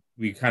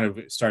 we kind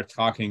of start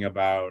talking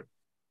about,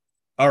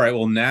 all right,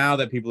 well, now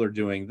that people are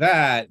doing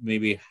that,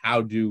 maybe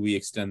how do we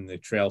extend the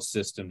trail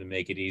system to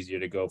make it easier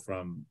to go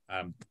from,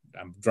 I'm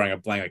drawing a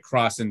blank, like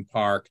Crossan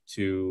Park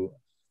to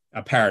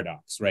a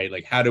Paradox, right?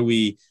 Like, how do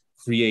we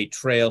create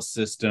trail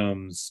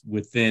systems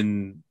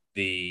within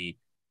the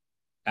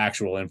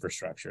actual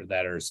infrastructure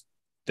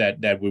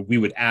that we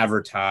would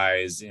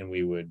advertise and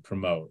we would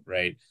promote,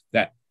 right?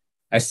 That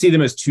I see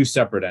them as two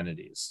separate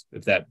entities,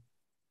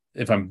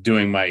 if I'm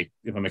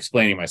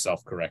explaining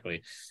myself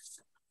correctly.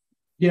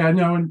 Yeah,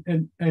 no,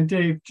 and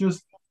Dave,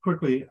 just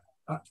quickly,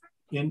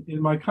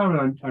 in my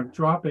comment, I'm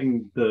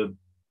dropping the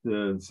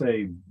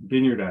say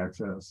vineyard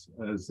access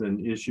as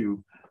an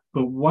issue,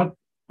 but what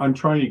I'm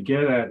trying to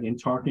get at in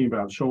talking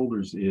about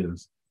shoulders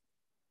is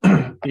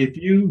if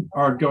you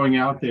are going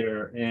out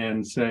there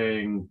and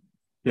saying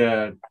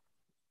that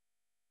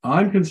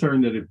I'm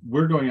concerned that if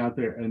we're going out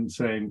there and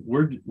saying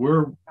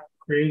we're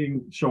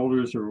creating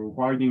shoulders or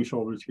widening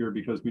shoulders here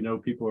because we know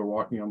people are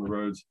walking on the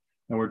roads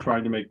and we're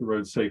trying to make the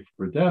roads safe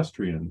for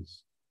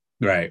pedestrians,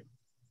 Right.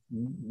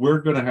 we're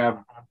going to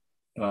have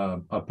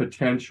a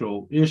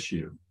potential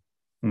issue.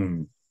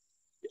 Hmm.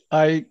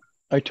 I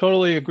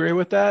totally agree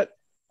with that.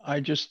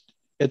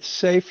 It's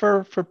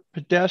safer for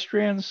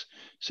pedestrians,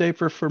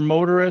 safer for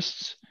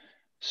motorists,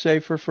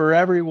 safer for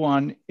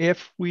everyone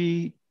if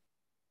we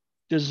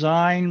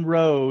design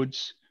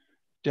roads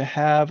to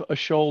have a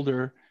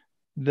shoulder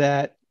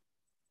that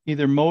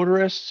either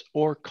motorists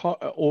or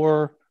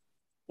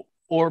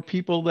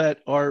people that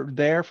are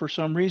there for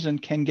some reason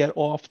can get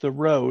off the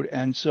road.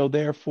 And so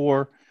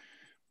therefore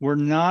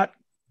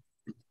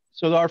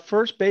so our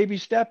first baby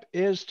step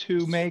is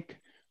to make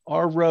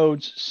our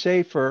roads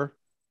safer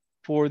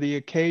for the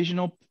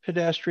occasional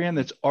pedestrian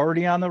that's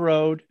already on the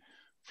road,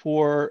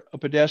 for a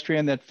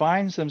pedestrian that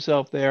finds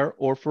themselves there,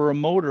 or for a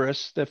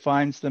motorist that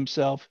finds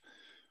themselves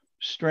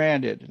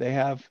stranded.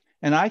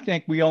 And I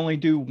think we only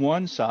do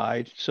one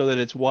side so that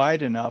it's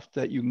wide enough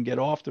that you can get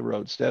off the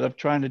road instead of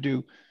trying to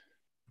do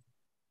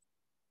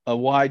a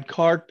wide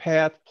cart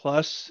path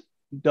plus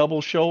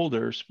double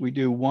shoulders. We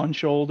do one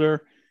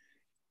shoulder.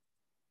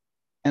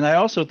 And I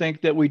also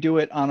think that we do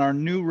it on our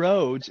new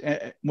roads.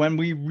 When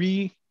we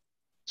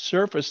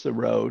resurface the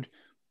road,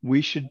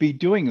 we should be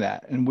doing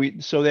that.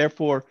 And so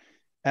therefore,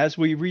 as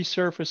we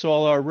resurface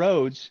all our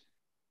roads,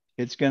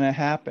 it's going to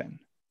happen.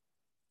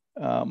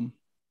 And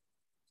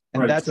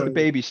Right, that's so the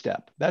baby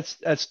step.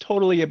 That's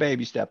totally a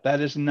baby step.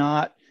 That is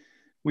not,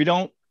 we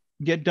don't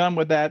get done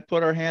with that,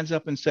 put our hands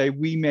up and say,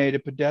 we made a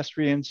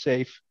pedestrian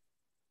safe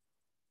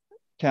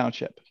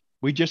township.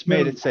 We just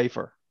made it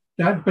safer.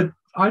 but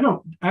I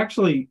don't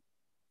actually,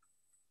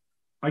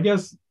 I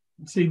guess,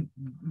 see,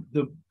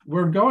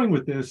 where I'm going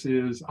with this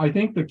is I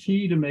think the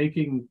key to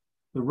making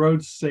the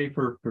roads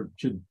safer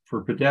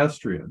for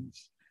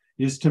pedestrians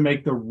is to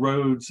make the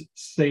roads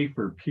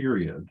safer,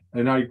 period.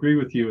 And I agree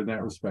with you in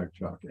that respect,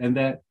 Chuck. And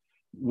that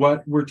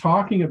what we're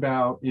talking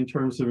about in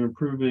terms of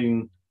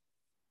improving,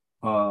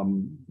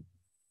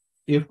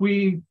 if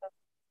we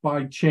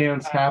by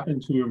chance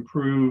happen to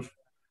improve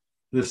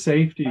the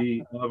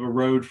safety of a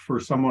road for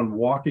someone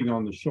walking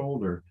on the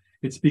shoulder,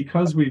 it's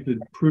because we've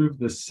improved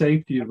the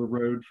safety of the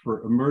road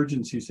for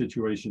emergency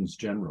situations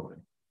generally.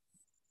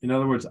 In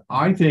other words,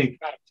 I think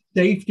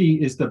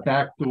safety is the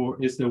back door,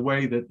 is the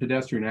way that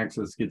pedestrian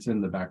access gets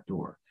in the back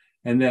door.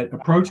 And that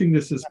approaching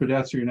this as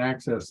pedestrian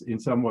access in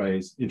some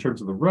ways, in terms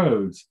of the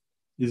roads,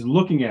 is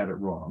looking at it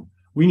wrong.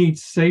 We need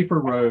safer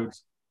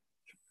roads,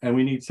 and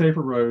we need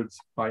safer roads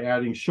by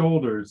adding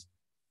shoulders.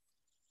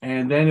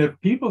 And then if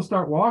people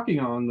start walking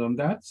on them,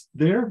 that's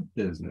their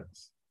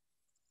business,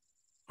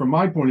 from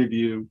my point of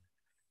view.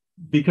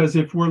 Because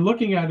if we're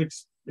looking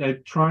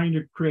at trying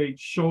to create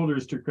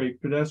shoulders to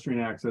create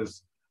pedestrian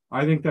access,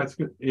 I think that's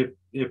good.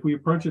 If we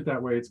approach it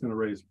that way, it's going to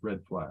raise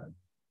red flag.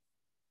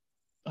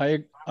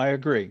 I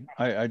agree.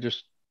 I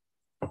just,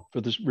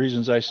 for the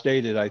reasons I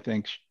stated, I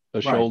think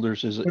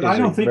shoulders is. But I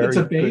don't think it's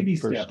a baby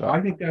step. step.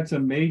 I think that's a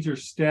major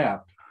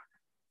step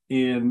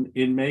in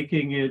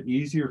making it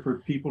easier for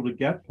people to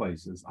get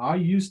places. I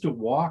used to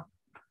walk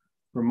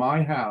from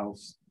my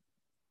house,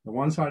 the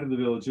one side of the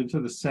village, into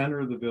the center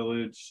of the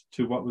village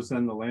to what was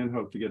then the Land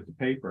Hope to get the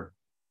paper.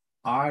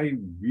 I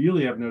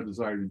really have no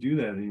desire to do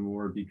that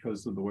anymore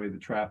because of the way the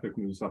traffic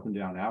moves up and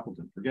down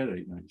Appleton. Forget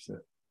 896.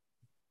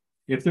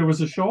 If there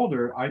was a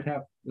shoulder, I'd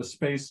have a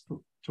space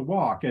to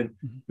walk, and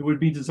it would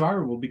be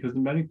desirable because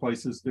in many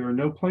places there are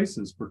no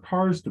places for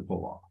cars to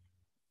pull off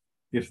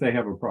if they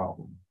have a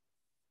problem.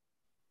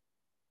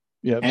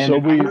 Yeah. And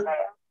so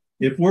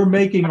if we're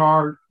making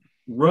our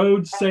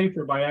roads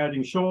safer by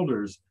adding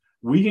shoulders,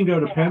 we can go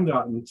to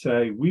PennDOT and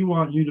say, we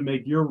want you to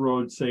make your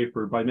roads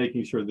safer by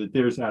making sure that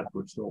there's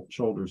adequate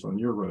shoulders on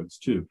your roads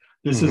too.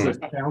 This is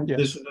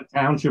this is a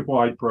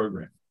township-wide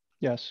program.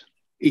 Yes.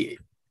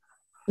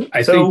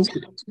 I So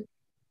think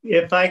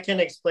if I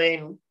can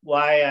explain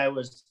why I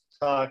was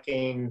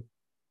talking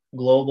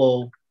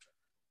global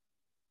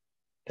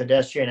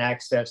pedestrian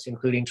access,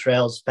 including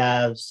trails,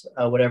 paths,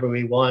 whatever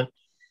we want,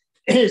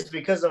 is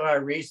because of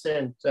our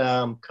recent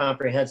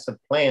comprehensive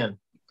plan,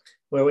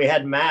 where we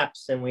had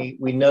maps and we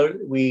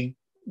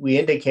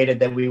indicated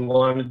that we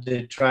wanted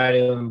to try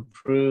to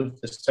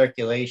improve the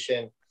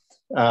circulation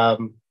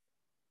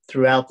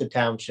throughout the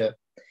township.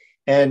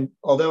 And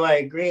although I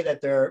agree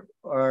that there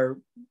are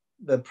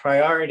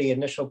the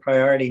initial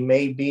priority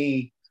may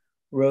be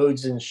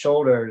roads and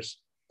shoulders,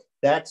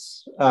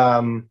 that's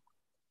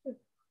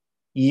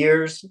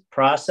years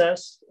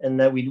process, and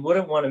that we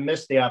wouldn't want to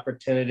miss the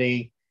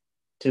opportunity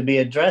to be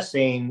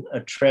addressing a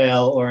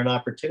trail or an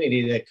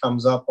opportunity that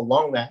comes up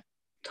along that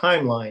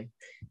timeline.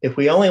 If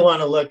we only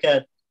want to look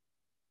at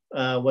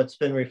what's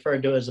been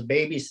referred to as a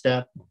baby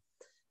step,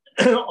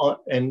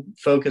 and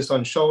focus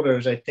on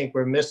shoulders, I think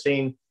we're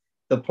missing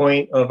the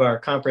point of our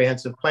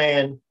comprehensive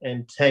plan,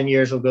 and 10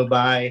 years will go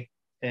by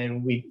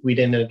and we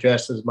didn't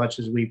address as much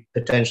as we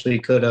potentially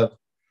could have.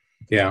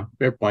 Yeah,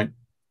 fair point.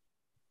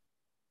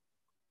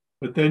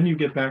 But then you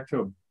get back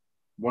to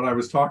what I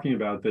was talking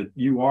about, that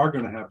you are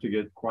going to have to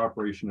get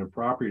cooperation of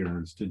property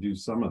owners to do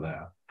some of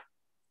that.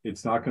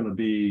 It's not going to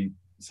be,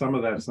 some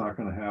of that's not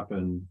going to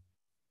happen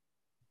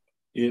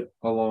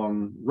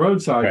along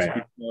roadsides,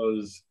 right,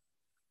 because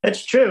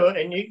that's true.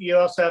 And you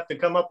also have to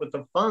come up with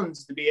the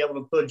funds to be able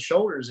to put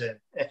shoulders in.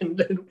 And,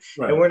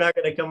 right. And we're not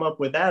going to come up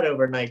with that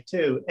overnight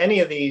too. Any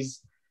of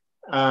these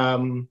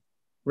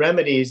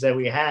remedies that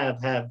we have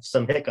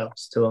some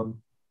hiccups to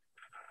them.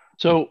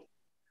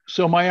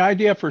 So my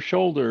idea for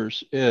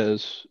shoulders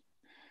is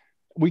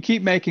we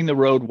keep making the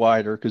road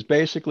wider, because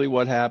basically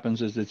what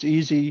happens is it's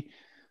easy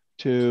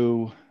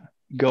to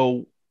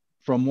go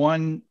from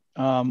one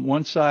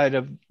side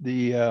of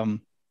the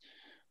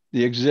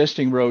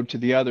existing road to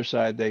the other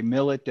side. They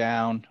mill it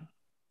down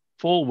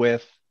full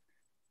width,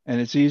 and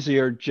it's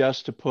easier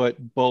just to put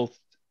both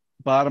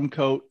bottom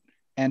coat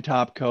and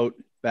top coat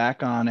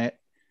back on it,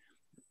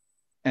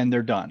 and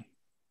they're done.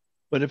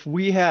 But if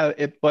we have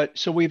it,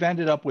 so we've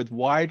ended up with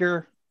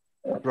wider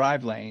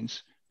drive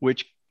lanes,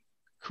 which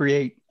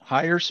create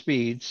higher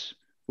speeds,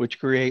 which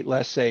create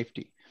less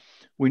safety.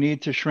 We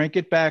need to shrink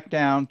it back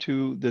down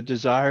to the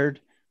desired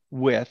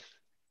width,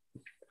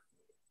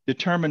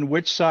 determine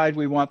which side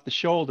we want the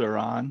shoulder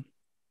on,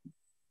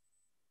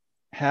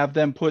 have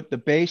them put the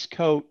base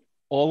coat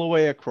all the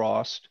way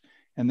across,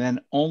 and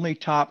then only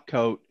top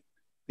coat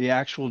the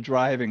actual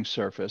driving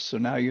surface. So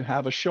now you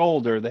have a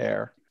shoulder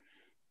there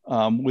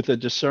with a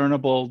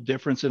discernible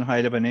difference in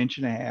height of 1.5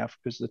 inches,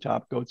 because the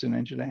top coat's 1.5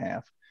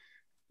 inches.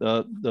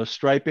 The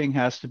striping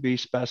has to be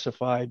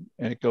specified,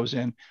 and it goes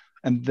in.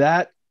 And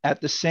that, at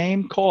the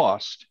same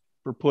cost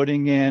for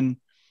putting in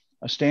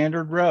a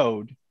standard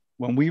road,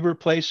 when we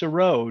replace a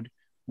road,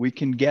 we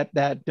can get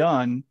that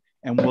done,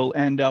 and we'll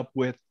end up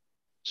with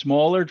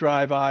smaller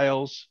drive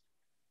aisles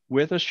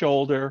with a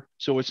shoulder.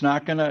 So it's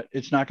not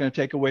gonna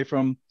take away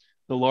from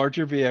the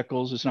larger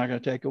vehicles. It's not going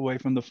to take away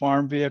from the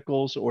farm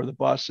vehicles or the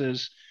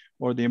buses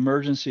or the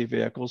emergency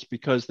vehicles,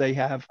 because they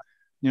have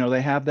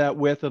that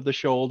width of the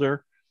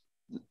shoulder.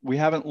 We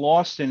haven't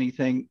lost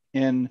anything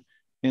in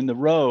the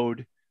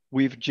road.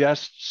 We've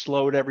just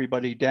slowed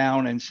everybody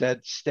down and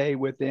said, stay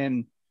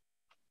in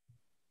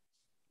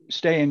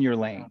your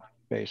lane,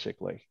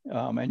 basically.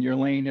 And your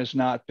lane is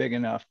not big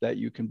enough that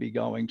you can be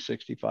going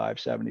 65,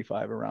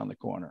 75 around the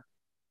corner.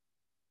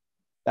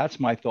 That's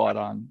my thought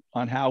on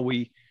how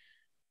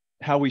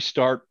we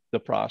start the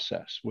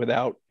process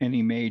without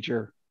any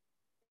major,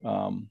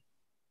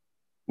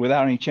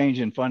 without any change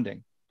in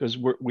funding, because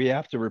we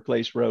have to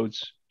replace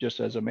roads just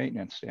as a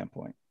maintenance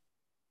standpoint.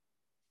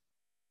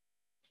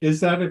 Is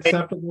that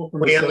acceptable?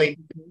 We only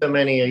do so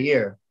many a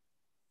year.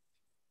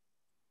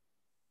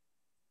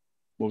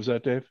 What was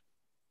that, Dave?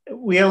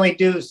 We only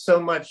do so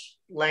much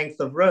length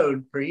of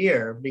road per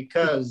year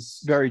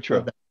because. Very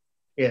true.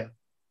 Yeah.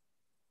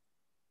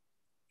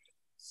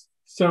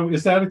 So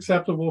is that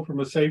acceptable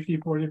from a safety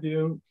point of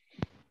view,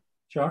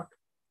 Chuck?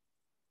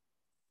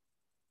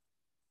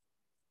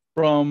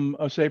 From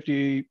a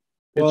safety,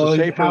 it's a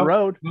safer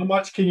road. How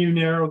much can you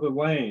narrow the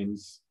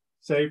lanes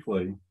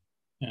safely?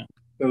 Yeah.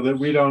 So that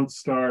we don't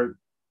start.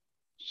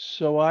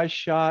 So I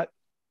shot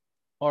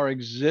our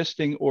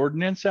existing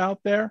ordinance out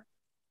there.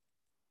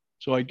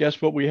 So I guess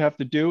what we have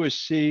to do is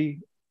see,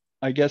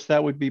 I guess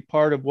that would be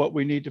part of what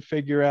we need to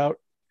figure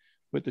out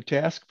with the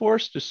task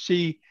force, to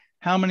see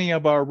how many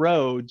of our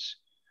roads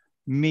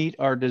meet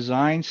our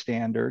design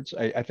standards.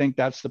 I think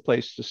that's the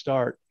place to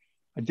start.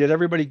 Did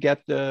everybody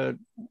get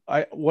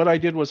what I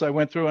did was I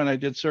went through and I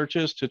did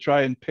searches to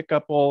try and pick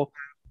up all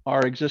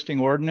our existing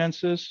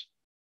ordinances.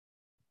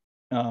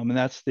 And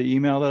that's the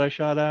email that I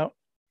shot out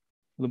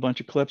with a bunch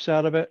of clips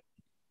out of it.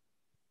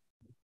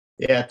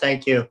 Yeah,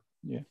 thank you.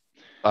 Yeah.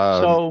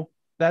 So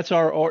that's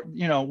our,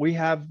 we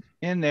have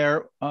in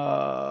there,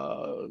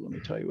 let me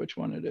tell you which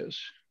one it is.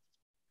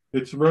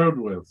 It's road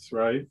widths,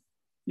 right?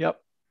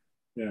 Yep.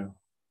 Yeah.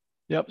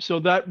 Yep. So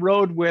that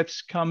road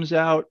widths comes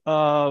out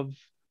of,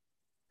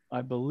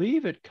 I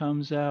believe it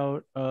comes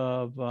out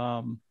of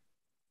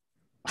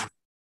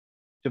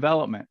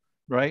development,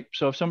 right?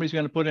 So if somebody's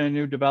going to put in a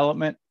new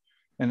development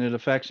and it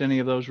affects any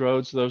of those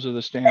roads, those are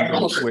the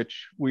standards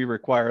which we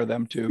require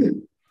them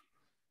to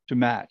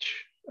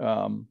match.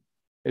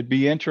 It'd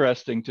be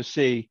interesting to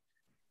see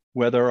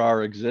whether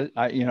our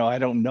I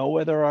don't know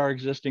whether our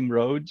existing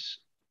roads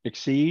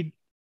exceed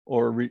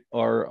or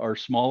are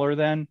smaller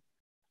than,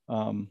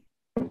 and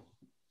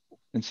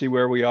see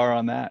where we are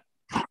on that.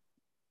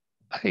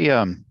 I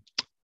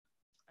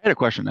had a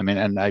question. I mean,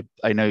 and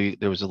I know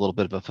there was a little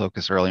bit of a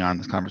focus early on in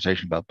this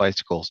conversation about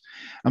bicycles.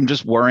 I'm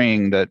just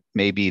worrying that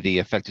maybe the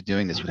effect of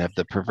doing this would have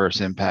the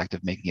perverse impact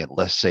of making it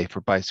less safe for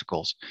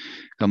bicycles.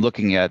 I'm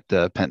looking at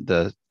the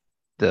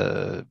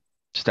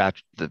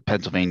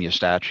Pennsylvania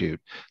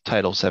statute,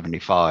 Title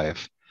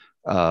 75,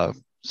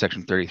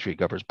 Section 33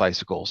 governs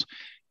bicycles.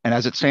 And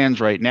as it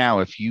stands right now,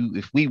 if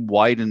we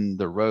widen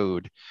the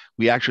road,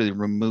 we actually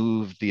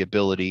remove the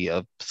ability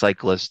of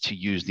cyclists to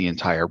use the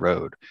entire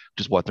road,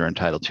 which is what they're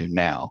entitled to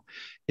now.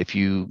 If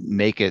you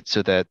make it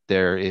so that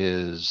there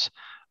is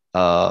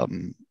more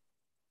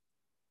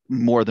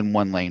than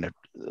one lane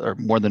or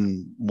more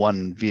than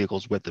one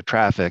vehicle's width of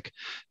traffic,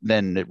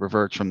 then it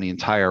reverts from the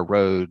entire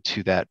road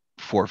to that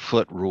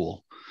 4-foot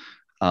rule,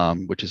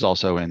 which is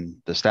also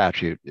in the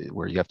statute,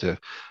 where you have to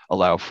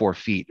allow 4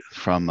 feet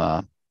from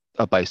a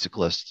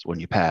bicyclist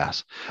when you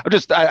pass.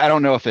 I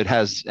don't know if it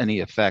has any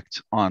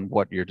effect on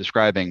what you're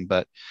describing,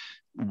 but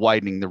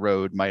widening the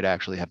road might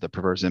actually have the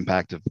perverse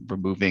impact of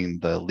removing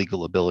the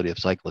legal ability of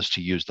cyclists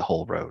to use the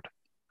whole road.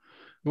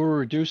 We're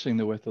reducing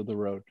the width of the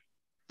road.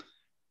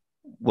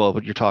 Well,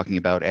 but you're talking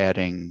about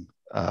adding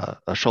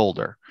a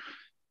shoulder.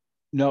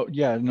 No,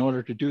 yeah, in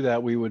order to do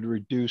that, we would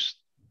reduce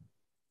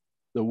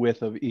the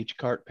width of each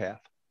cart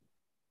path.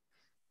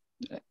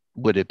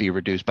 Would it be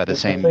reduced by the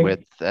same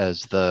width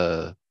as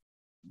the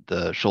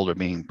shoulder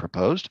being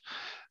proposed?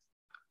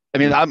 I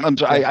mean, I'm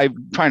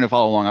trying to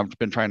follow along. I've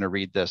been trying to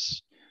read the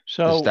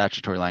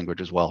statutory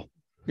language as well.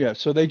 Yeah,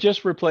 so they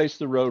just replaced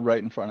the road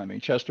right in front of me.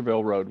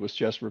 Chesterville Road was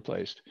just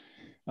replaced.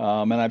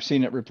 And I've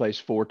seen it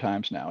replaced 4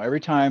 times now. Every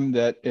time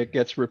that it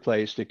gets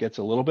replaced, it gets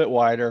a little bit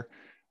wider.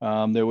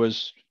 There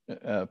was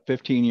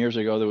 15 years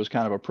ago, there was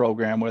kind of a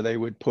program where they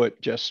would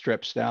put just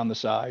strips down the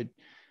side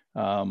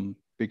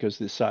because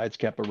the sides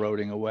kept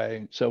eroding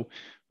away. So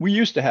we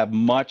used to have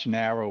much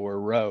narrower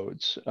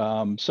roads.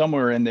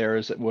 Somewhere in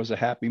there was a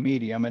happy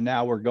medium, and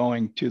now we're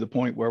going to the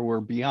point where we're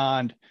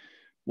beyond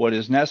what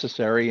is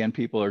necessary, and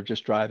people are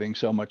just driving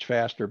so much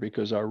faster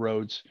because our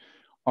roads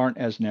aren't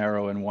as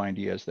narrow and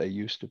windy as they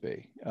used to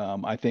be.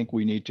 I think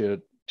we need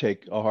to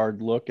take a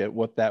hard look at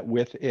what that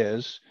width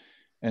is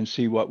and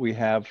see what we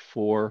have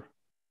for,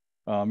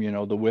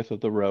 the width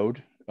of the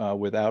road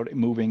without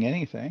moving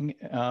anything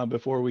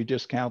before we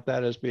discount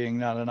that as being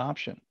not an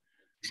option.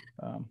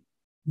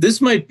 This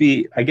might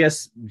be, I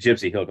guess,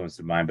 Gypsy Hill comes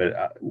to mind,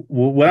 but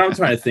what I'm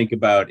trying to think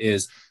about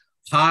is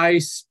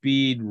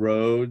high-speed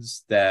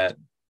roads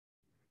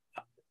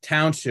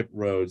township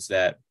roads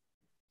that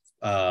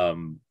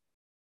have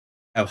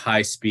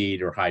high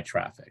speed or high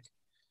traffic,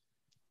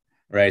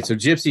 right? So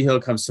Gypsy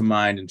Hill comes to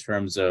mind in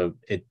terms of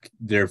it.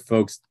 Their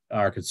folks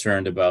are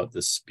concerned about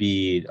the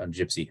speed on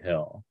Gypsy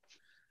Hill.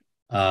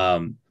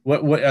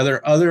 What are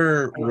there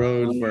other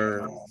roads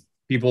where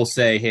people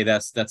say, hey,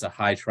 that's a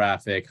high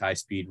traffic, high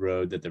speed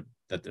road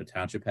that the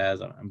township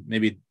has?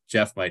 Maybe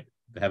Jeff might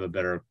have a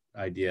better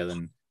idea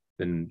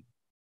than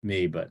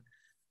me, but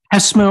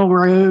Esmill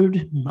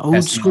Road,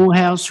 Old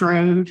Schoolhouse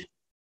Road.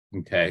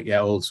 Okay, yeah,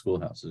 Old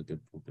Schoolhouse is a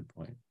good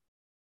point.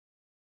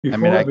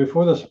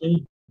 Before the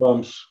speed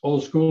bumps,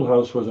 Old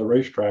Schoolhouse was a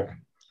racetrack.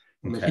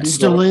 Okay. It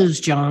still is,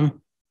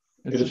 John.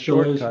 It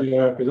still is,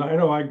 yeah, because I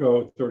know I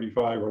go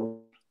 35 or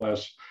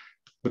less.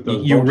 With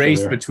those you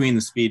race between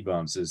the speed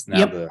bumps is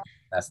now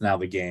that's now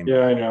the game.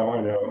 Yeah, I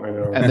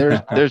know.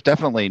 And there's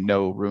definitely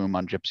no room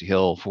on Gypsy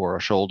Hill for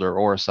a shoulder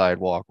or a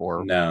sidewalk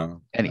or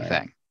anything.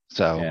 Right.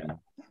 So yeah.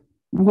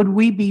 Would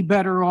we be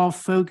better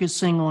off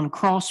focusing on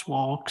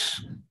crosswalks?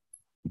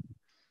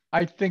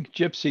 I think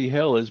Gypsy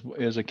Hill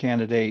is a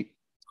candidate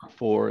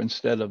for,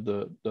 instead of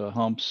the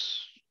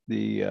humps,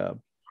 the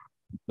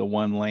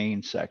 1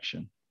 lane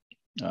section.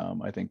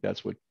 I think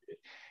that's what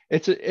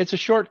it's a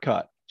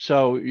shortcut.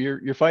 So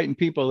you're fighting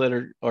people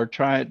that are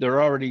trying,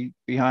 they're already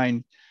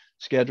behind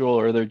schedule,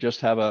 or they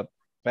just have a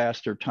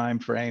faster time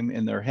frame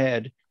in their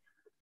head,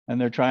 and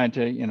they're trying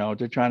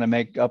to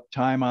make up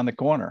time on the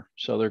corner.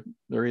 So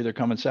they're either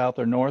coming south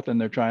or north,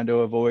 and they're trying to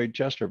avoid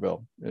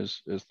Chesterville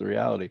is the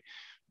reality.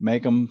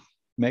 Make them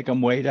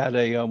wait at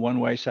a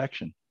one-way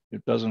section.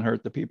 It doesn't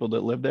hurt the people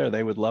that live there.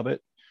 They would love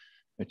it.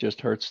 It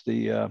just hurts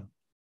the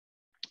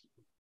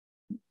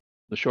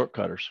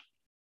shortcutters.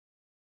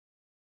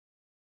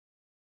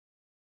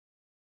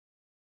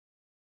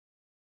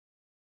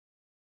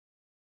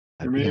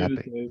 I'd be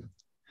happy.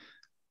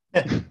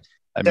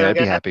 I'd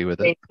be happy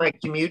with it. My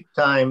commute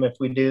time if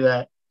we do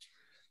that.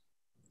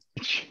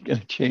 You're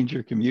gonna change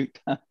your commute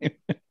time.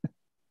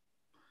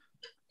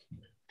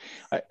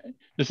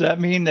 Does that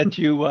mean that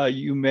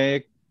you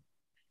may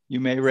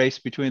race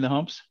between the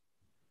humps?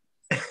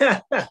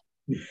 I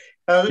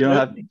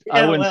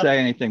wouldn't say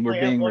anything. We're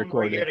being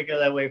recorded. We're going to go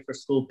that way for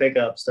school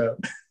pickup. So,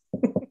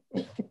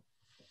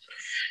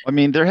 I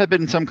mean, there had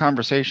been some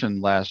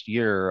conversation last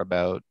year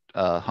about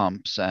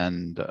humps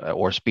and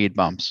or speed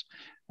bumps,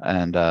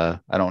 and I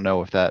don't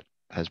know if that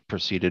has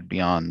proceeded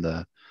beyond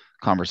the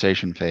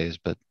conversation phase,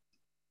 but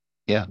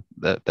yeah,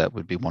 that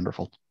would be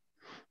wonderful.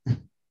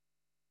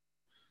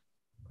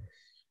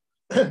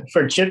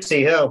 For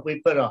Gypsy Hill, if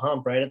we put a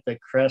hump right at the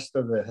crest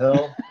of the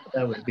hill,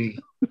 that would be.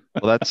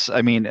 Well, that's,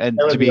 I mean, and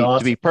to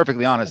be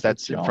perfectly honest,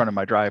 that's in front of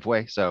my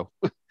driveway. So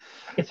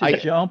it's a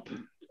jump.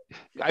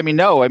 I mean,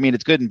 no, I mean,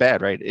 it's good and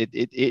bad, right?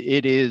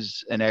 It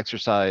is an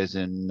exercise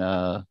in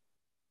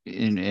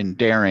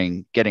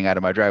daring getting out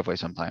of my driveway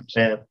sometimes.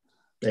 Yeah.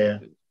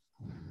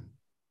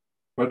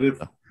 But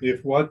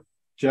if what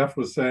Jeff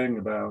was saying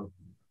about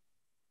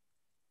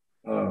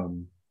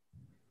Well,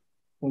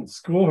 the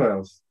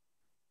schoolhouse,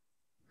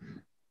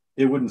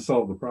 it wouldn't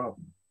solve the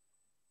problem.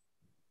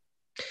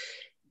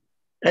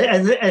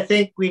 I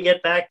think we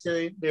get back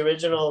to the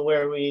original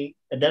where we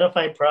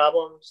identify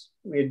problems,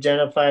 we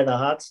identify the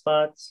hot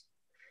spots.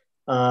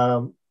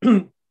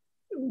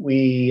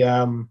 We,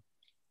 I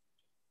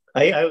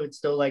would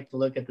still like to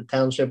look at the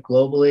township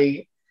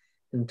globally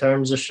in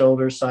terms of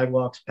shoulders,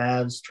 sidewalks,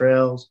 paths,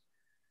 trails.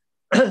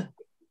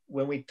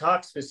 When we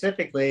talk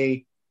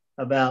specifically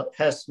about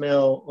Hess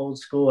Mill, Old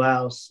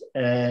Schoolhouse,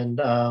 and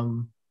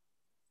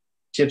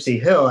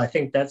Gypsy Hill, I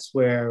think that's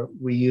where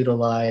we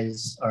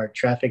utilize our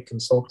traffic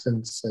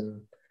consultants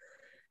and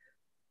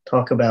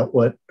talk about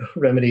what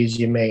remedies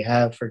you may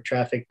have for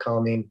traffic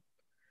calming.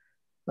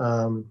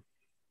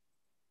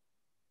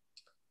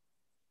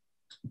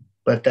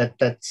 But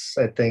that's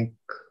I think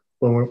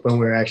when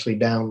we're actually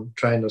down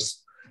trying to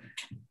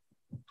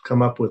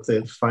come up with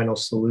the final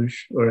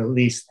solution, or at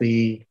least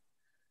the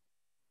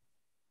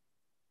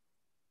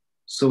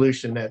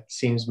solution that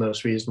seems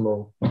most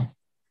reasonable.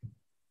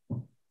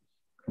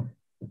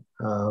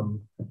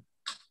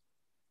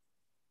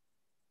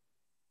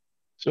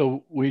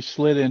 So we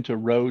slid into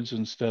roads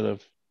instead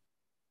of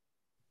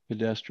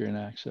pedestrian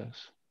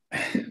access.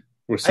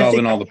 We're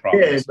solving all the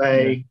problems.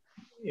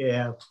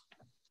 Yeah.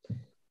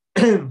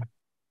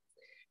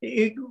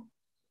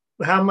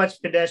 How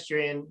much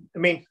pedestrian? I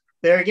mean,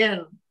 there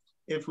again,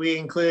 if we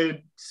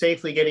include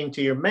safely getting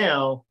to your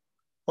mail,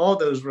 all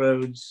those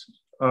roads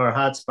are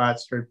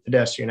hotspots for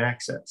pedestrian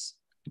access.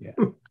 Yeah.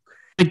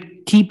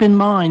 But keep in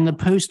mind, the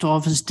post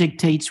office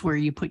dictates where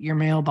you put your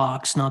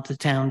mailbox, not the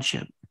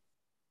township.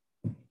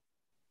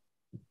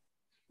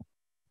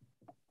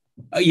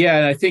 Yeah,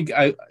 and I think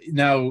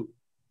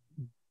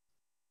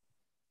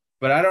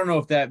but I don't know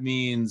if that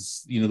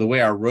means, the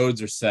way our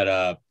roads are set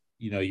up,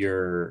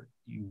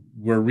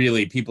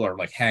 people are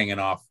like hanging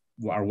off,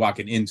 are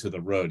walking into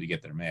the road to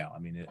get their mail. I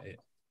mean,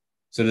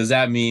 so does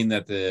that mean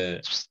that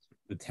the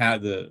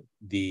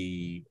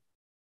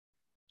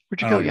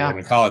Where'd you go? Yeah. I'm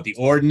going to call it the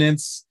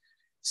ordinance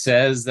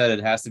says that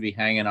it has to be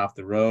hanging off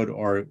the road,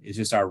 or it's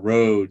just our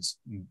roads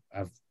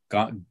have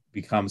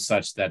become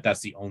such that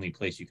that's the only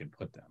place you can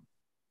put them,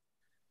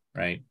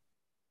 right?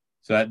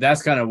 So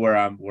that's kind of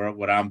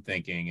what I'm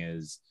thinking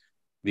is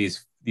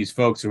these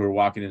folks who are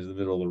walking into the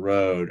middle of the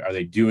road, are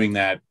they doing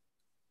that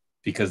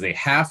because they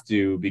have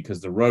to,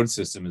 because the road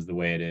system is the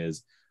way it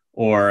is,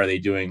 or are they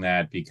doing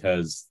that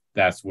because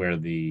that's where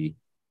the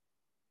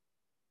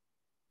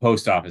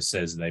post office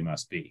says they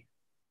must be?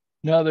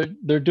 No,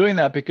 they're doing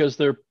that because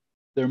their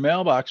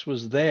mailbox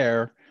was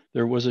there.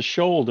 There was a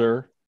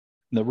shoulder,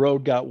 and the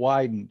road got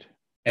widened.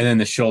 And then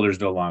the shoulder's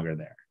no longer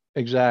there.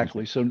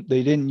 Exactly. So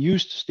they didn't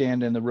used to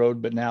stand in the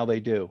road, but now they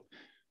do.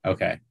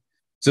 Okay.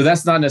 So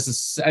that's not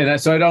necessary.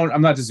 So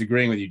I'm not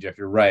disagreeing with you, Jeff.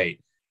 You're right.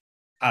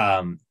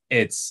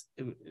 It's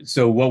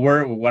so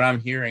what I'm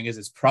hearing is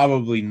it's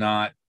probably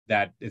not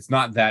that, it's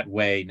not that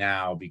way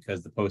now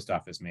because the post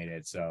office made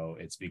it. So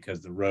it's because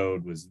the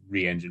road was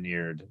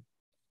re-engineered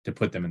to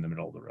put them in the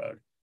middle of the road.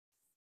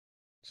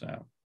 So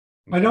okay.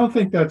 I don't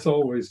think that's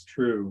always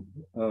true.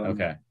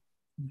 Okay.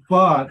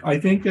 But I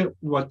think that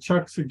what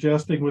Chuck's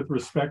suggesting with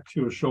respect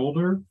to a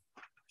shoulder,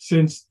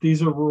 since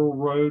these are rural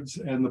roads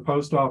and the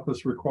post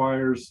office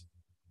requires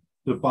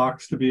the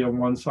box to be on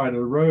one side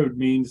of the road,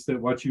 means that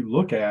what you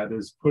look at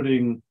is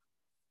putting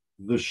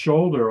the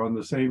shoulder on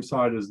the same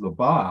side as the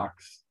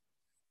box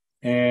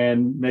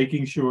and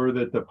making sure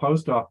that the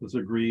post office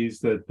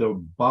agrees that the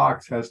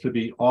box has to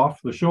be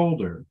off the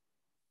shoulder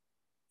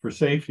for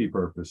safety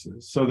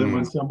purposes, so that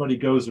when somebody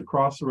goes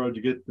across the road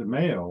to get the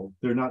mail,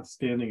 they're not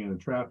standing in a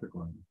traffic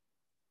lane.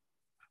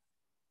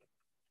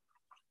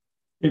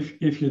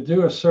 If you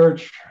do a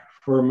search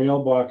for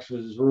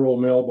mailboxes, rural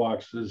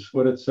mailboxes,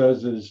 what it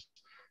says is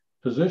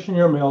position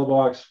your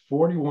mailbox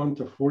 41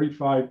 to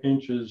 45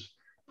 inches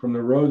from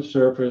the road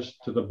surface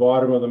to the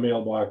bottom of the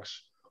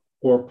mailbox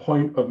or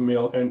point of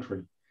mail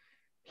entry.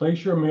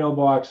 Place your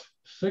mailbox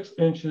 6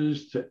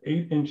 inches to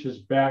 8 inches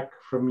back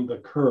from the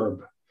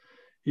curb.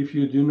 If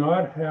you do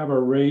not have a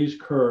raised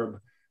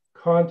curb,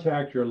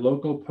 contact your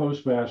local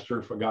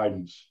postmaster for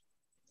guidance.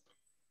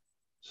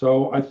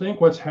 So I think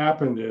what's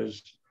happened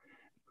is,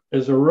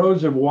 as the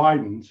roads have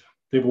widened,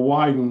 they've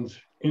widened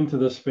into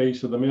the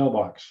space of the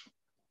mailbox.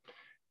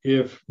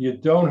 If you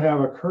don't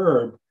have a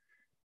curb,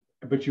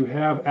 but you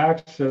have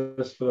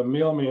access for the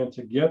mailman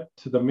to get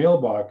to the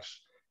mailbox,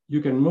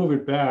 you can move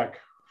it back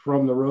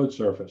from the road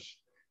surface,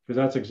 because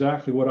that's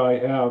exactly what I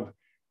have.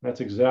 That's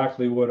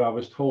exactly what I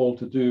was told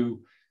to do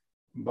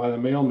by the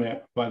mailman,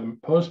 by the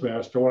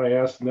postmaster when I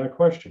asked him that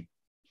question.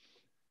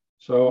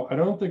 So I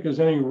don't think there's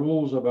any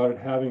rules about it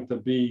having to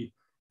be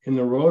in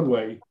the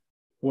roadway.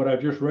 What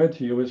I've just read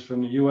to you is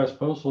from the U.S.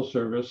 Postal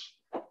Service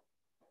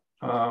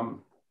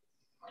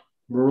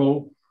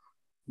rural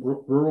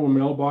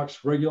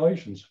mailbox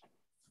regulations.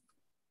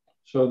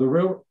 So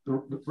the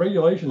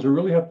regulations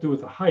really have to do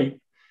with the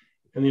height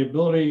and the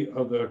ability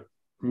of the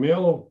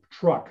mail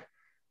truck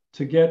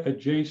to get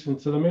adjacent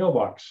to the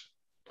mailbox.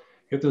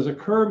 If there's a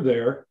curb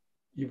there,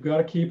 you've got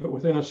to keep it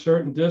within a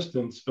certain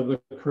distance of the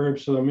curb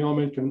so the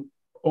mailman can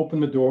open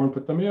the door and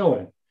put the mail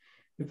in.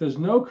 If there's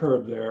no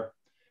curb there,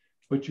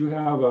 but you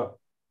have a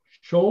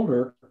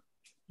shoulder,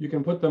 you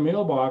can put the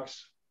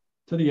mailbox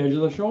to the edge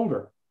of the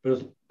shoulder.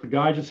 But the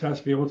guy just has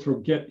to be able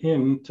to get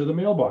into the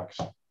mailbox.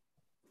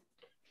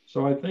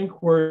 So I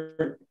think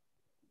we're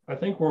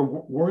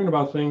worrying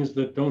about things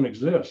that don't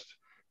exist.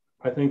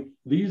 I think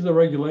these are the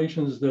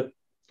regulations that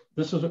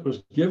this is what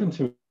was given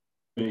to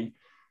me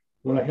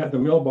when I had the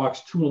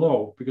mailbox too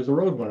low because the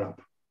road went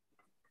up.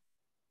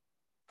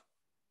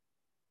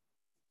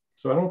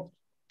 So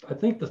I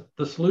think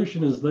the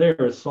solution is there,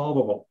 it's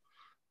solvable.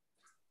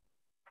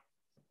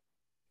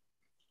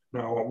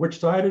 Now, on which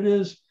side it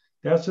is,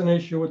 that's an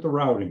issue with the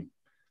routing.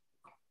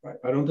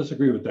 I don't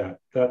disagree with that.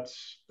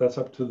 That's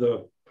up to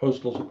the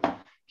postal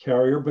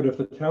carrier, but if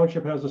the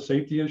township has a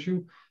safety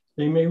issue,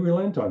 they may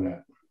relent on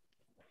that.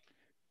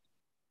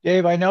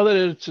 Dave, I know that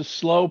it's a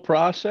slow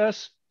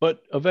process,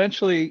 but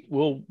eventually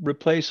we'll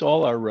replace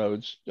all our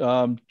roads.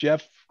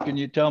 Jeff, can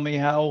you tell me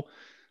how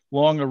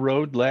long a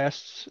road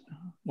lasts,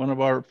 one of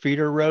our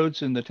feeder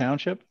roads in the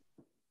township?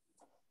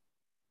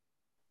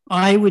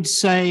 I would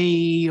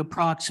say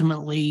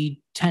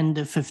approximately 10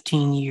 to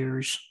 15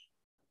 years.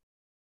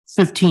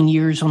 15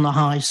 years on the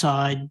high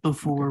side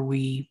before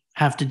we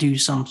have to do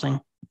something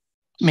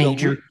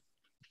major.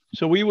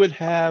 So we would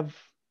have,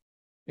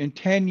 in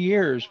 10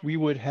 years, we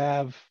would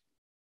have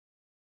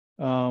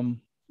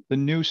the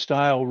new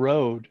style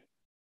road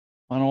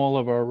on all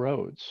of our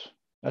roads.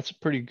 That's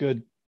pretty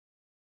good.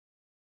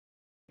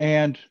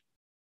 And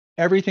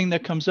everything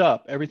that comes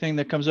up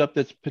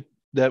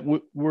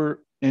that we're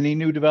any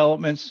new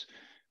developments,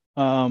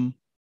 any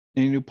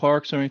new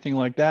parks or anything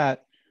like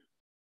that,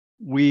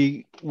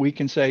 we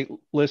can say,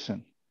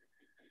 listen,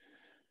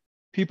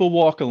 people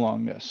walk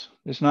along this.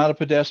 It's not a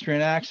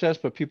pedestrian access,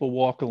 but people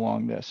walk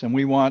along this. And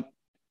we want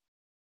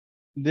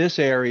this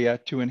area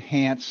to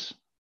enhance.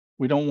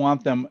 We don't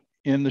want them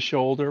in the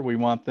shoulder. We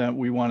want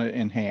it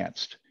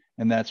enhanced.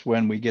 And that's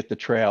when we get the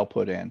trail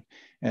put in.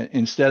 And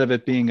instead of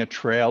it being a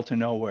trail to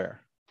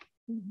nowhere,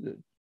 it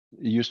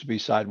used to be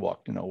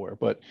sidewalk to nowhere,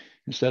 but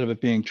instead of it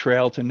being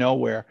trail to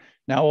nowhere,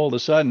 now all of a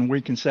sudden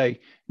we can say,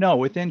 no,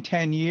 within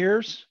 10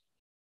 years,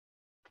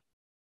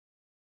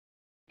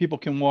 people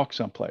can walk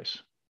someplace.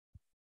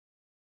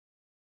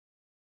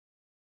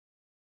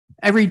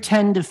 Every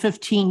 10 to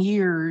 15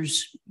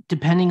 years,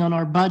 depending on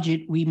our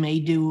budget, we may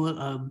do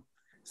a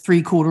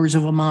 3/4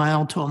 of a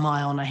mile to a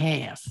mile and a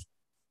half.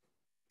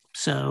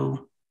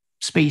 So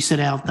space it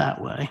out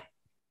that way.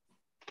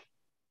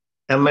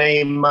 How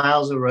many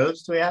miles of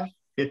roads do we have?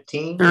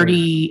 15?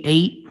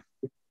 38.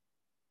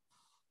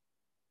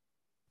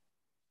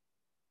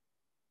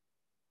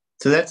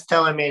 So that's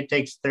telling me it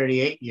takes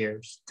 38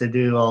 years to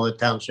do all the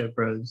township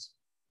roads.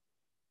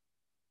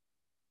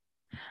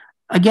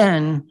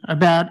 Again,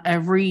 about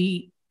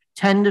every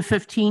 10 to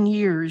 15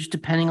 years,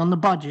 depending on the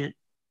budget,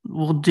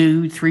 we'll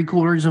do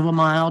 3/4 of a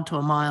mile to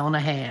a mile and a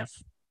half.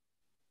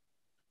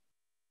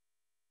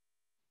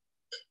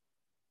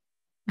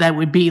 That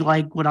would be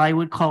like what I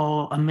would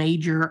call a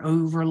major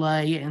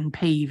overlay and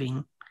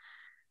paving.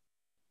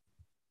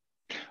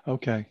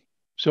 Okay.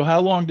 So how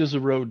long does the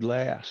road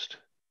last?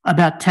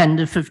 About 10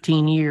 to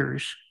 15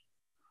 years.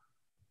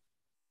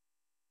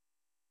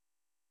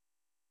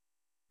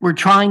 We're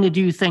trying to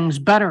do things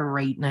better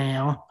right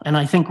now, and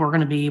I think we're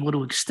going to be able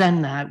to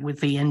extend that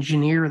with the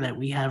engineer that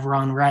we have,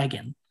 Ron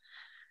Reagan.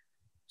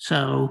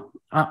 So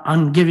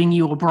I'm giving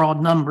you a broad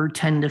number,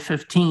 10 to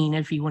 15.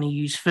 If you want to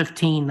use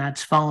 15,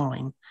 that's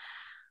fine.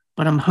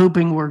 But I'm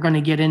hoping we're going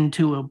to get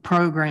into a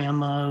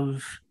program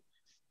of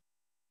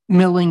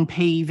milling,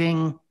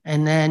 paving,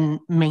 and then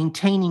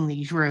maintaining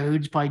these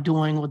roads by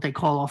doing what they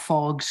call a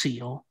fog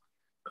seal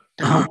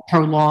to help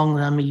prolong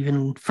them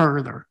even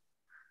further.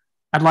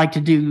 I'd like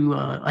to do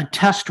a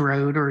test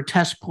road or a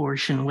test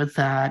portion with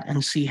that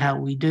and see how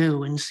we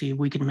do and see if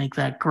we can make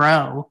that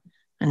grow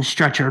and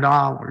stretch our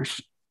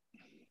dollars.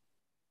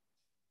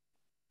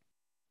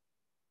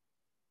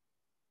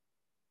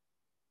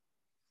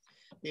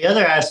 The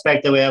other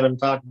aspect that we haven't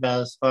talked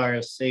about as far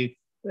as safe,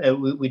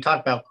 we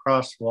talked about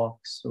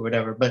crosswalks or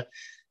whatever, but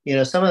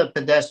some of the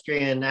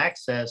pedestrian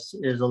access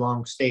is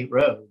along state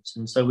roads.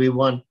 And so we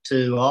want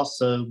to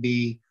also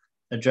be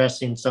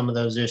addressing some of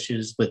those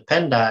issues with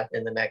PennDOT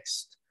in the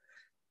next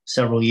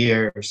several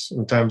years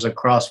in terms of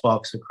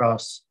crosswalks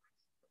across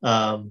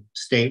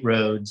state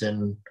roads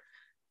and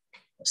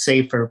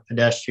safer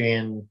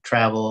pedestrian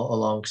travel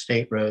along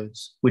state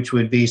roads, which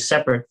would be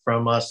separate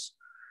from us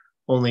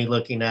only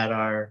looking at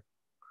our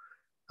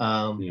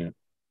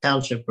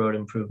township road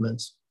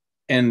improvements.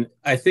 And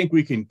I think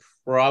we can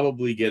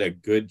probably get a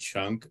good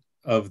chunk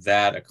of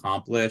that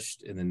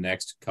accomplished in the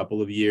next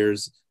couple of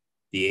years.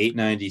 The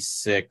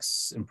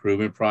 896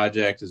 improvement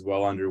project is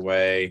well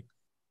underway,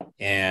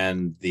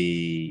 and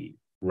the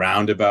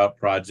roundabout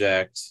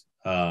project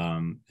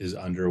is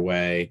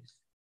underway.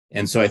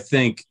 And so I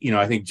think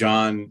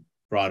John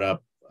brought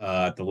up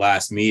at the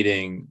last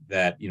meeting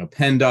that,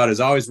 PennDOT is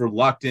always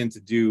reluctant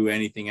to do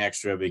anything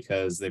extra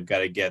because they've got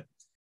to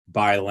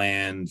buy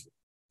land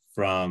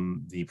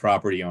from the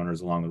property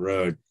owners along the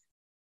road.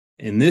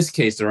 In this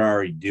case, they're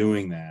already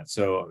doing that.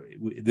 So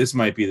this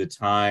might be the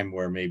time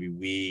where maybe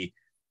we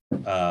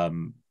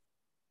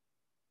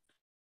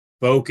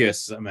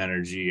focus some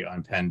energy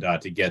on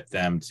PennDOT to get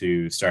them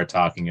to start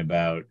talking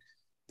about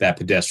that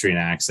pedestrian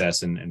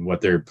access and what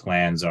their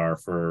plans are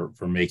for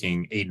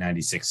making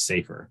 896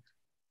 safer.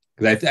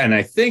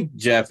 I think,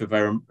 Jeff,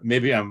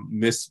 maybe I'm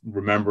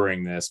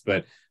misremembering this,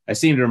 but I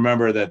seem to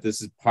remember that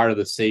this is part of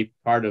the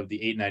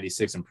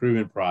 896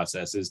 improvement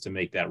process is to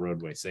make that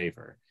roadway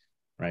safer,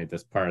 right?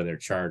 That's part of their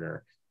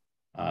charter.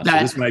 So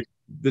this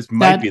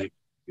might be the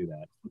do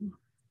that.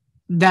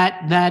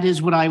 That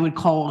is what I would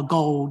call a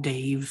goal,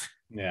 Dave.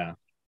 Yeah,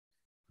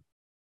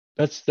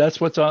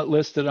 that's what's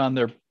listed on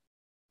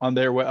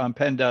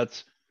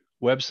PennDOT's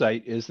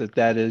website, is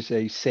that is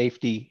a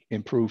safety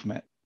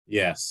improvement.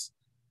 Yes.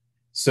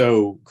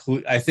 So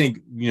I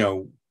think,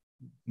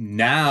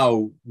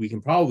 now we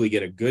can probably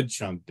get a good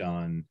chunk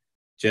done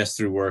just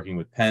through working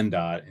with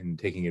PennDOT and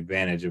taking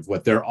advantage of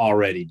what they're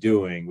already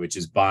doing, which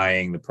is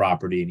buying the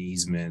property and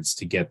easements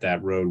to get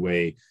that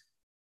roadway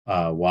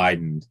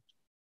widened.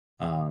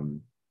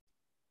 One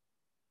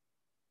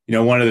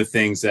of the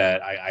things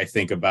that I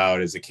think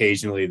about is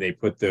occasionally they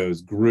put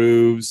those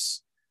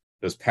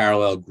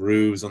parallel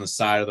grooves on the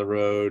side of the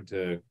road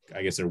to,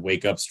 I guess they're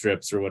wake up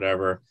strips or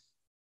whatever.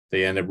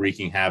 They end up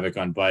wreaking havoc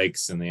on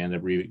bikes, and they end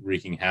up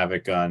wreaking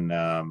havoc on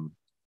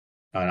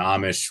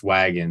Amish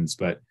wagons.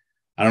 But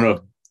I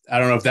don't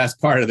know if that's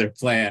part of their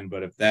plan.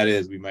 But if that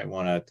is, we might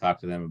want to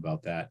talk to them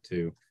about that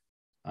too.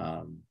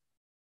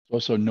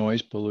 Also,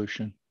 noise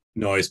pollution.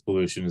 Noise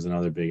pollution is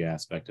another big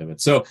aspect of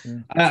it. So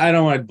I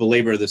don't want to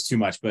belabor this too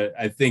much, but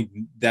I think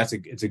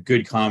it's a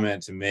good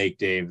comment to make,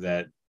 Dave,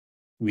 that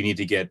we need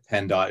to get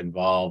PennDOT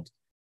involved,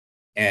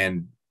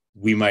 and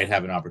we might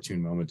have an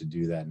opportune moment to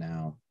do that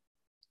now.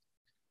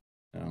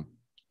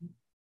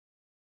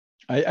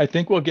 I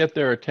think we'll get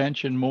their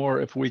attention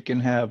more if we can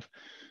have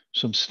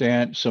some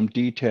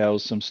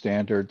details, some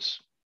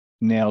standards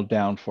nailed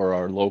down for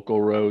our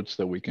local roads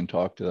that we can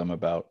talk to them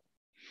about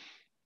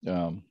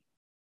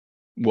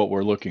what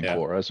we're looking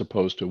for, as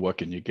opposed to what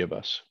can you give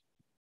us.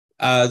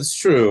 It's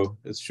true.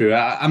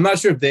 I'm not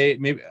sure if they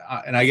maybe,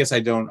 and I guess I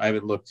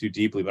haven't looked too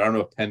deeply, but I don't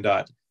know if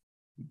PennDOT,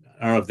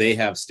 I don't know if they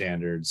have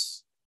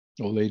standards.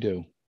 Oh, they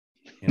do.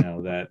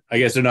 That I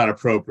guess they're not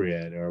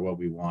appropriate or what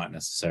we want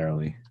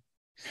necessarily.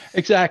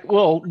 Exactly.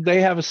 Well,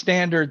 they have a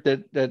standard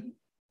that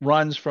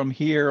runs from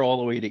here all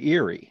the way to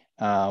Erie.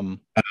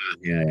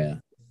 Yeah.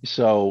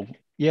 So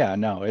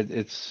no,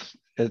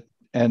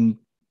 and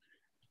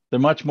they're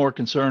much more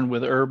concerned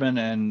with urban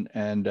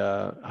and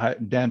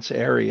dense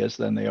areas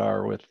than they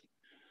are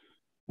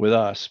with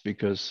us,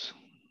 because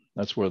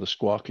that's where the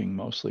squawking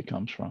mostly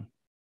comes from.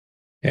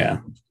 Yeah.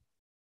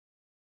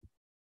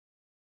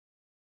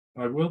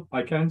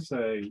 I can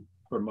say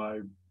from my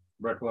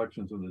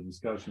recollections of the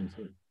discussions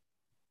that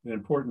an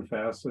important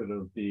facet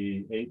of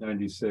the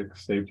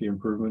 896 safety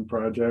improvement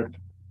project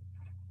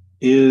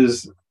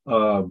is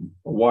a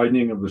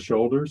widening of the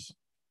shoulders.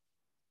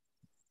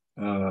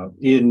 Not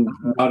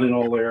in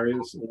all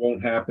areas. It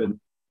won't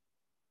happen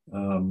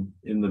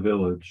in the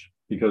village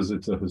because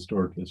it's a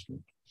historic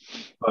district.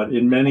 But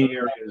in many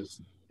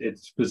areas, it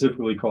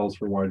specifically calls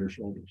for wider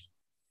shoulders.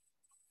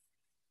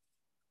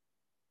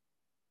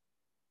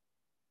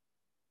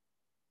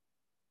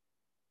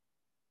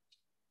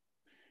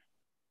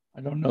 I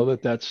don't know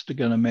that that's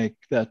going to make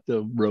that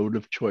the road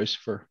of choice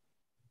for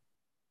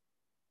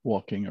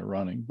walking or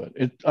running, but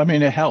it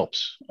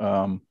helps.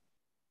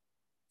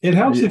 It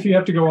helps if you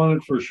have to go on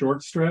it for a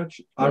short stretch.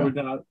 Yeah. I would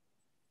not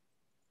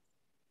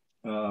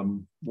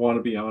want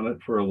to be on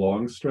it for a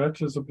long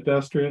stretch as a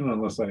pedestrian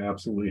unless I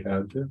absolutely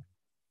had to.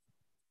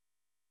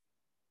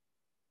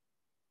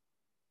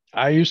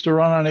 I used to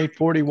run on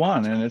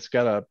 841, and it's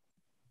got a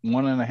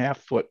 1.5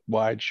 foot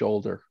wide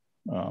shoulder.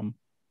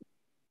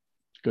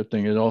 Good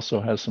thing it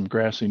also has some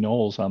grassy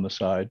knolls on the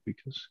side,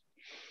 because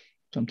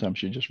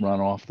sometimes you just run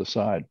off the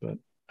side, but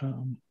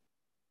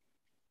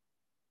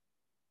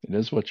it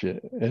is what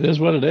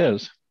it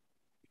is.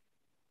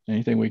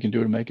 Anything we can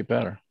do to make it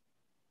better.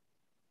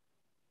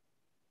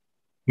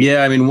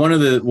 Yeah, I mean, one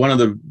of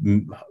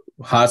the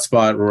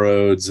hotspot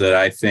roads that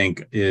I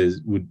think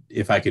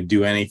if I could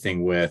do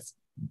anything with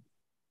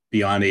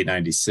beyond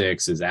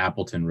 896 is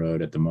Appleton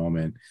Road at the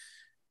moment.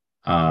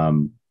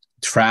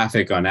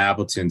 Traffic on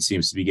Appleton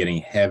seems to be getting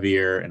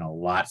heavier and a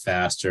lot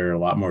faster, a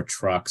lot more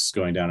trucks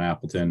going down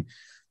Appleton.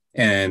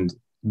 And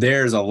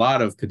there's a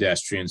lot of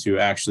pedestrians who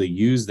actually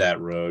use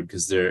that road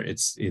because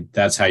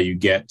that's how you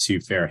get to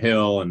Fair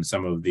Hill and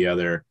some of the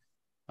other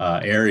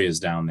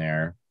areas down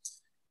there.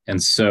 And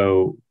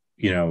so,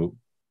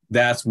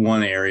 that's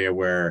one area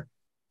where,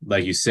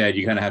 like you said,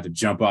 you kind of have to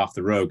jump off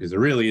the road because there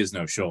really is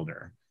no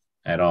shoulder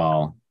at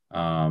all.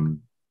 So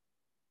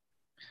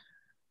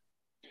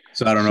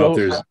I don't know if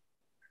there's...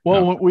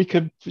 Well, we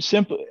could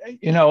simply,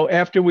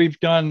 after we've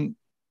done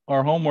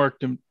our homework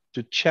to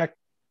check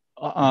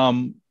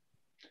cartway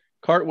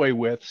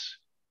widths,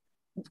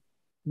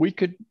 we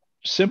could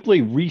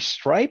simply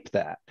restripe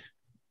that.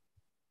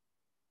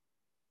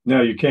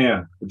 No, you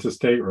can't. It's a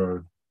state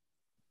road.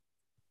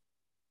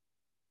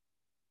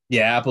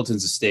 Yeah,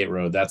 Appleton's a state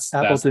road. That's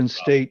Appleton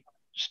state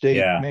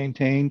Yeah.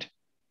 maintained.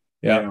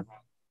 Yeah.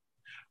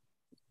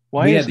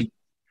 Why We is had it?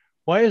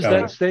 Why is Go that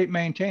ahead. state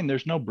maintained?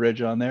 There's no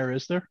bridge on there,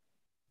 is there?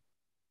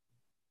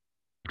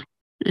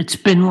 It's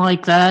been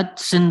like that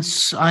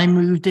since I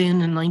moved in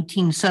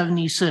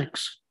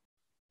 1976.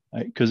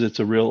 Because it's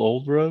a real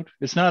old road.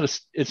 It's not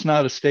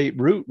a state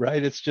route,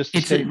 right? It's just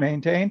state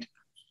maintained.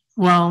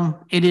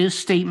 Well, it is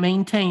state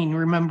maintained.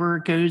 Remember,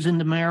 it goes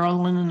into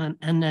Maryland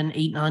and then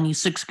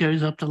 896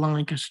 goes up to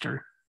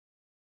Lancaster.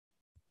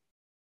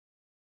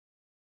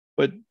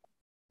 But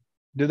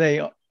do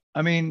they,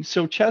 I mean,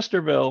 so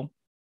Chesterville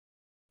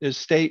is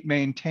state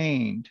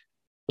maintained,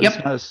 but Yep.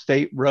 It's not a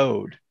state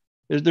road.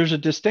 There's a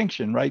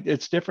distinction, right?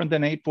 It's different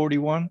than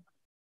 841.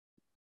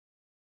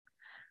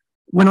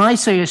 When I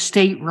say a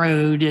state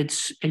road,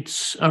 it's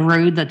a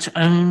road that's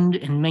owned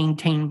and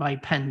maintained by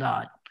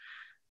PennDOT.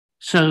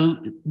 So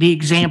the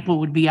example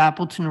would be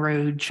Appleton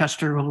Road,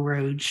 Chesterville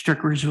Road,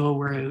 Strickersville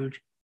Road,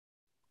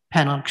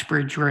 Penn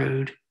Uxbridge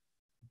Road.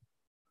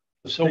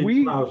 So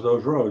we plows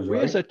those roads, we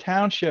right? as a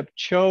township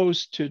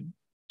chose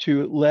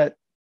to let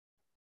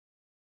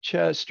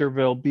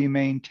Chesterville be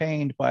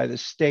maintained by the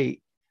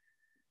state,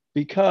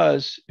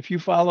 because if you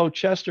follow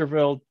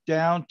Chesterville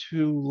down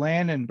to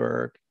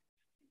Landenberg,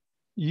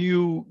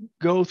 you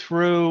go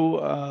through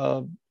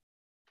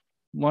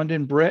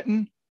London,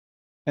 Britain,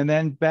 and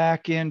then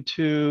back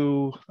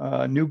into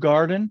New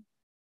Garden.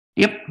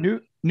 Yep.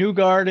 New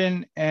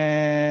Garden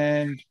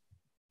and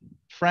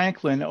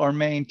Franklin are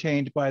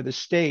maintained by the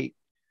state,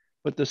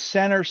 but the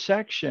center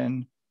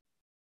section,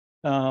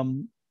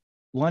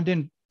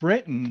 London,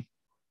 Britain,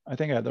 I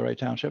think I have the right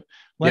township.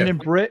 London,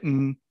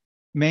 Britain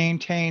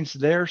maintains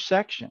their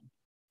section.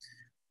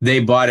 They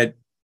bought it.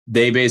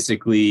 They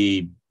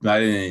basically, I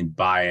didn't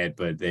buy it,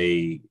 but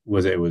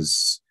it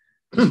was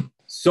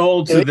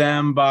sold to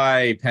them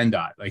by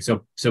PennDOT. Like,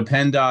 so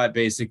PennDOT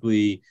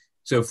basically,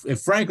 so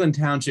if Franklin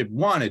Township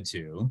wanted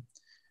to,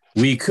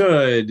 we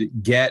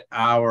could get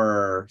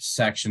our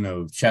section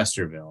of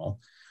Chesterville,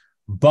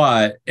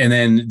 and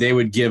then they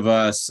would give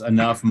us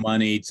enough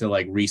money to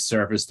like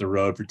resurface the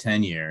road for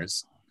 10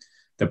 years.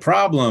 The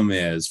problem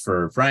is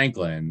for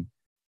Franklin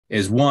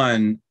is,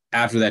 one,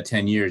 after that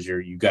 10 years,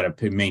 you got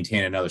to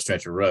maintain another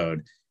stretch of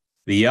road.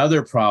 The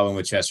other problem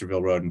with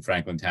Chesterville Road in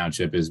Franklin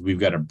Township is we've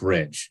got a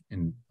bridge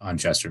on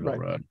Chesterville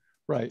Road.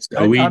 Right.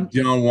 So we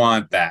don't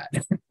want that.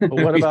 But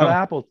what about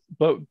Apple?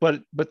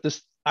 But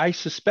this, I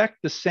suspect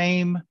the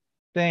same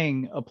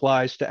thing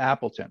applies to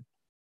Appleton.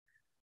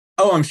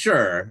 Oh, I'm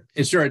sure.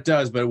 It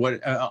does. But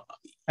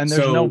and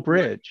there's no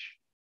bridge.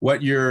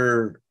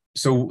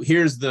 So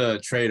here's the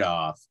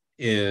trade-off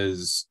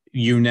is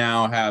you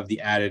now have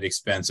the added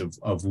expense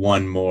of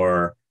one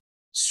more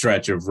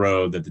stretch of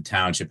road that the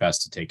township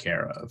has to take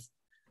care of.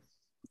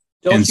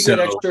 Don't you get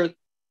extra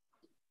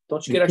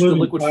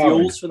liquid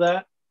fuels for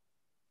that?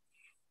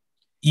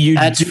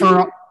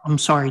 I'm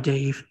sorry,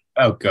 Dave.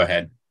 Oh, go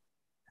ahead.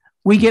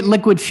 We get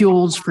liquid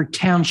fuels for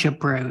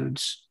township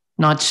roads,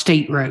 not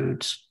state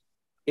roads.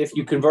 If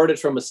you convert it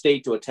from a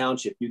state to a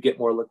township, you get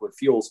more liquid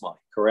fuels money,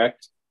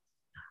 correct?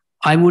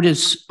 I'm going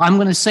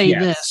to say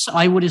this.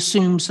 I would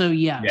assume so.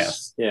 Yes.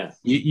 Yes. Yeah.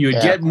 You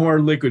would get more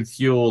liquid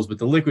fuels, but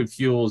the liquid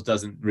fuels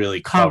doesn't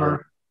really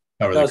cover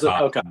the cost.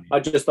 Okay.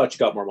 I just thought you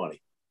got more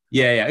money.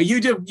 Yeah.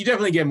 You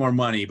definitely get more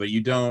money, but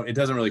it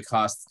doesn't really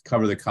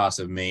cover the cost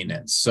of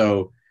maintenance.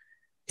 So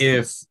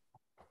if,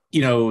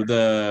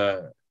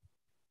 the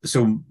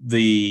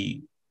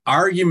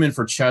argument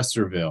for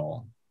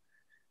Chesterville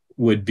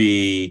would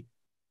be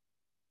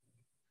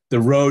the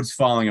road's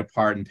falling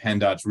apart and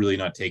PennDOT's really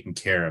not taking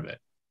care of it.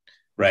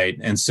 Right.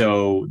 And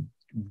so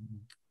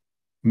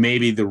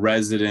maybe the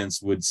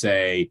residents would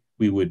say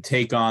we would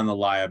take on the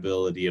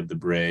liability of the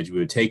bridge. We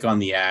would take on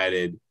the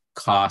added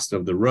cost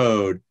of the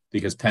road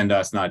because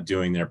PennDOT's not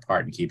doing their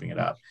part in keeping it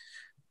up.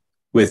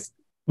 With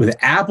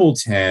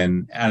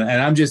Appleton, and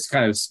I'm just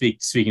kind of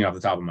speaking off the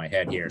top of my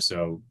head here.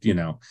 So,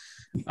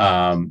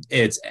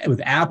 it's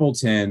with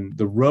Appleton,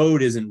 the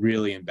road isn't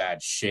really in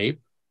bad shape.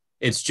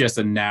 It's just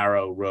a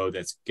narrow road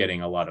that's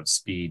getting a lot of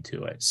speed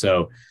to it.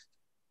 So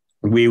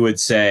we would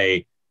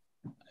say,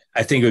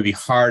 I think it would be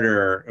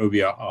harder. It would be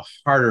a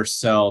harder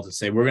sell to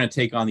say we're going to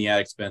take on the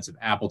added expense of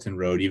Appleton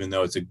Road, even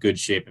though it's a good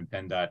shape and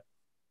PennDOT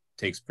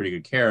takes pretty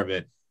good care of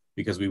it,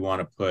 because we want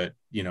to put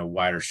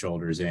wider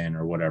shoulders in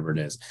or whatever it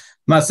is.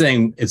 I'm not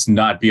saying it's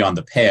not beyond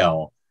the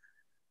pale,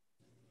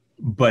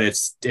 but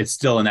it's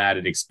still an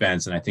added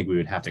expense, and I think we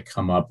would have to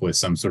come up with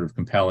some sort of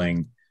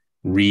compelling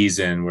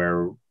reason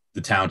where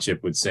the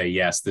township would say,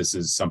 yes, this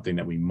is something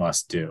that we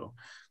must do,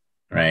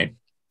 right?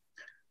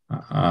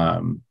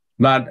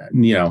 Not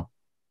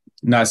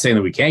saying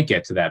that we can't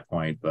get to that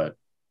point, but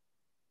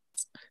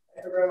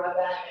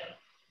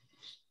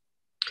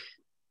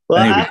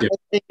I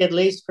think at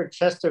least for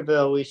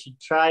Chesterville, we should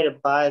try to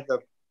buy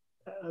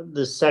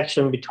the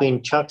section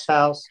between Chuck's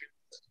house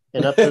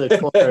and up to the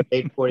corner of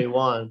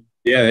 841.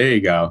 Yeah, there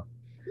you go.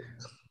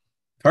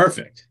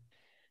 Perfect.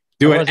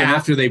 Do it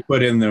after they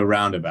put in the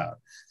roundabout.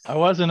 I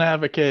wasn't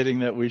advocating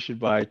that we should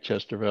buy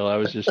Chesterville. I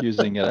was just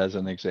using it as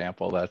an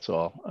example. That's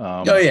all.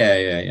 Oh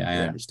yeah. I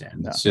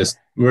understand. It's just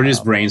we're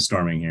just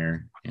brainstorming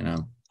here, you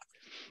know.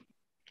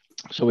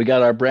 So we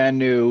got our brand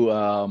new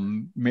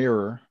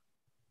mirror.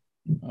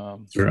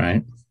 That's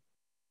right.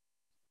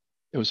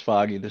 It was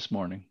foggy this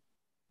morning.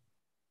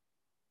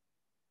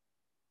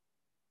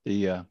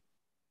 The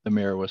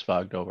mirror was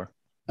fogged over.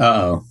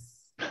 Uh-oh.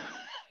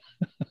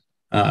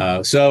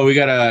 So we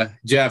got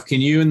Jeff, can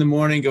you in the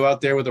morning go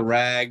out there with a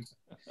rag,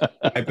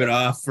 wipe it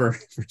off for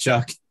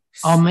Chuck?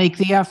 I'll make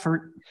the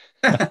effort.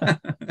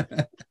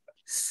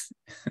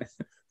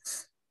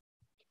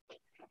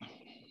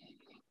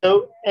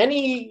 So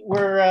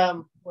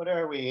we're what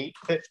are we,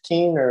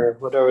 8:15 or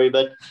what are we?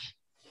 But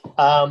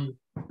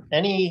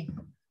any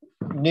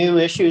new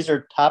issues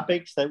or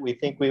topics that we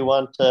think we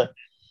want to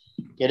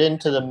get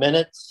into the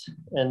minutes?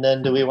 And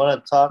then do we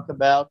want to talk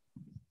about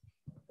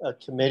a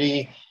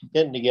committee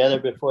getting together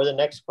before the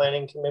next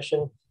planning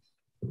commission?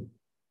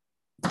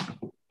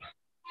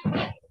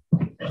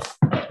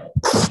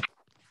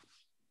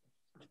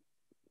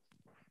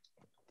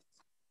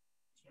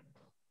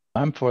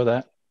 I'm for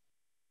that.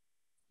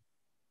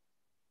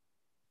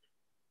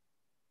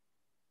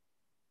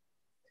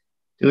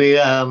 Do we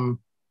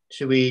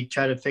should we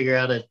try to figure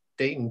out a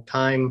date and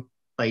time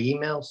by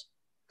emails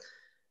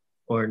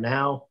or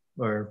now,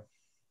 or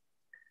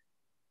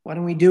why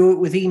don't we do it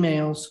with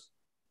emails?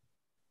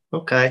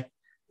 Okay.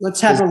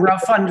 Let's have a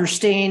rough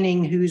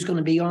understanding who's going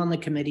to be on the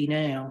committee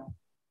now.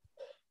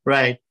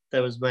 Right.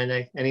 That was my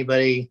next.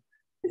 Anybody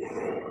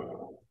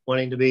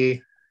wanting to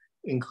be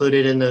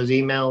included in those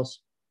emails?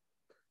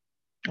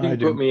 You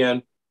put me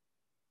in.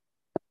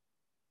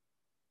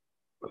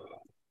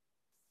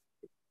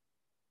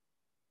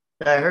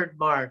 I heard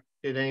Mark.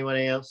 Did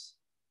anybody else?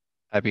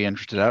 I'd be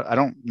interested. I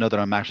don't know that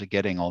I'm actually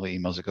getting all the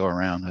emails that go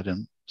around. I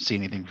didn't see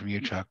anything from you,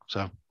 Chuck.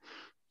 So,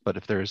 but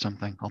if there is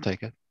something, I'll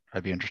take it.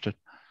 I'd be interested.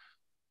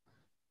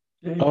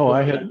 Dave,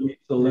 I had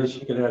the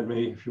list. You can add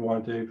me if you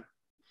want, Dave.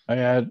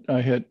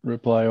 I hit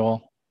reply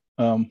all.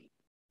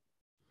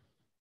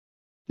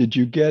 Did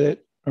you get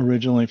it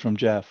originally from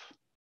Jeff?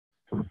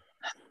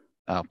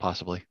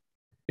 Possibly.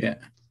 Yeah.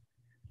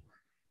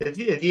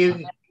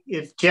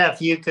 If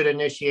Jeff, you could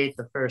initiate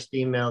the first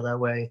email that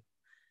way,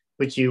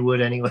 which you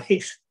would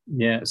anyways.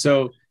 Yeah.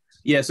 So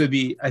I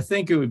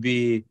think it would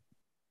be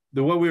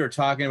what we were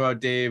talking about,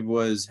 Dave,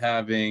 was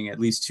having at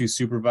least 2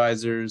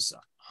 supervisors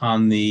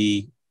on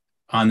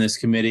this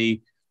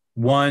committee.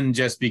 One,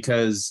 just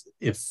because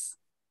if,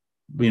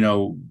 you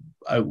know,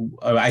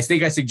 I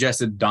think I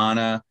suggested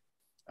Donna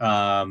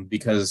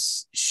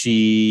because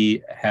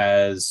she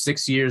has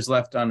 6 years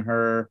left on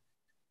her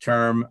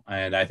term,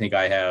 and I think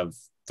I have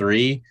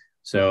 3.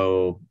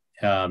 So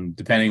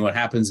depending what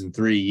happens in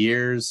 3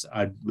 years,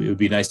 it would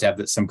be nice to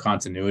have some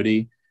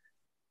continuity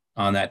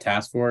on that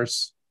task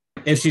force.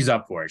 If she's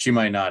up for it, she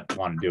might not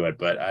want to do it,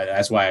 but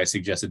that's why I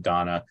suggested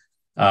Donna.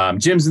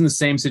 Jim's in the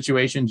same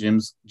situation. Jim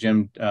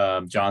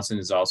Johnson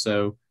is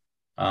also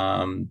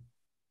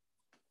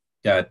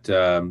got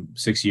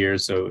 6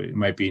 years, so it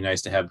might be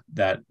nice to have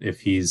that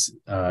if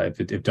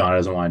if Donna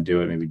doesn't want to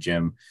do it, maybe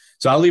Jim.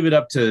 So I'll leave it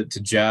up to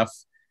Jeff.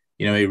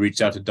 You know, he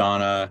reached out to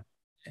Donna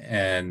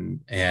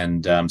and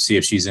see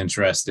if she's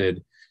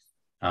interested,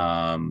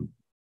 and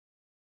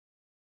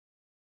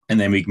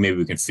then maybe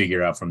we can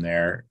figure out from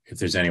there if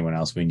there's anyone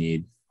else we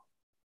need.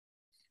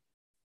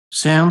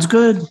 Sounds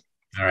good.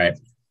 All right.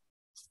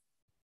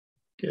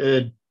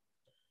 Good.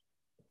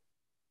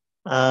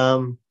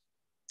 I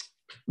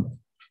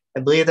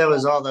believe that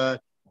was all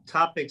the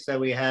topics that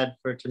we had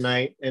for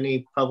tonight.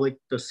 Any public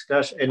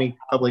discussion, any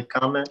public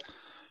comment?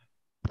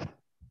 I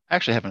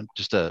actually have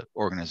just an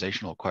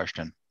organizational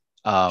question.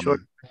 Sure.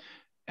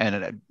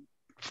 And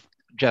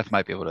Jeff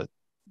might be able to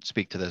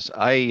speak to this.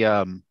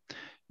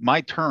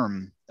 My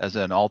term as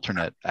an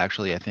alternate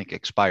actually, I think,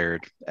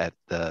 expired at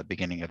the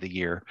beginning of the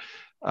year.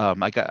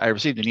 I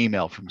received an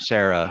email from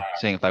Sarah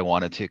saying if I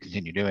wanted to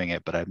continue doing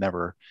it, but I've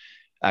never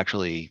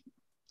actually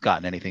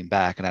gotten anything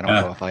back, and I don't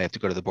know if I have to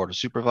go to the Board of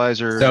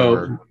Supervisors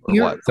or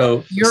what.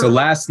 So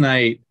last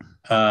night,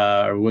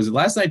 or was it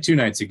last night, 2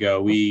 nights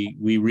ago, we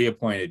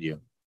reappointed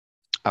you.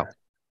 Oh,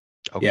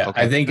 okay. Yeah.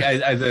 Okay. I think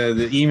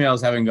the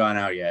emails haven't gone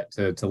out yet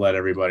to let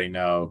everybody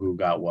know who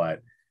got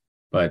what.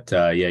 But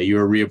yeah, you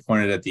were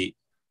reappointed at the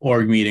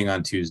org meeting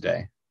on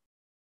Tuesday.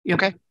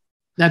 Yep. Okay.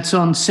 That's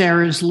on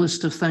Sarah's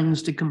list of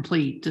things to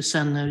complete, to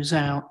send those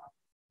out.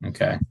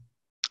 Okay.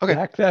 Okay.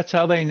 Zach, that's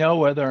how they know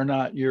whether or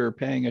not you're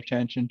paying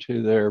attention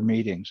to their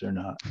meetings or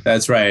not.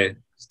 That's right.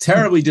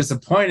 Terribly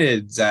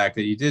disappointed, Zach,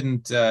 that you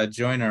didn't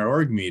join our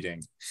org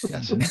meeting.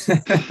 Yes.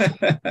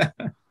 The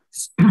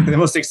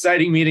most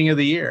exciting meeting of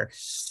the year.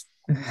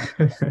 You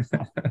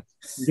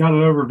got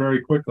it over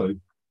very quickly.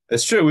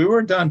 That's true. We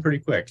were done pretty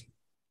quick.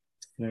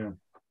 Yeah.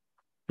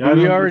 Do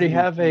we already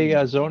have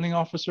a zoning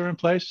officer in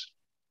place?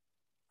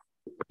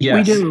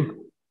 Yes. We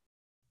do.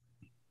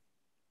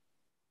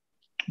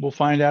 We'll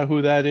find out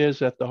who that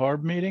is at the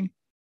HARB meeting.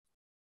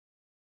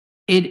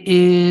 It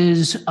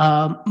is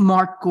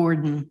Mark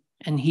Gordon,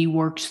 and he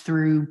works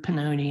through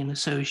Pannoni and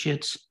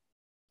Associates.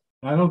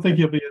 I don't think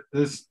he'll be at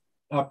this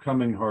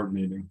upcoming hard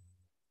meeting.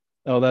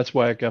 Oh, that's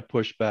why it got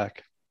pushed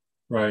back.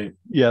 Right.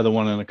 Yeah, the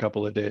one in a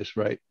couple of days,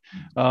 right.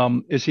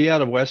 Is he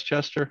out of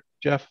Westchester,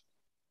 Jeff?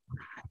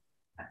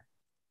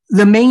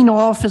 The main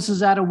office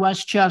is out of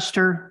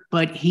Westchester,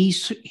 but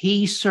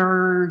he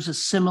serves a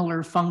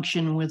similar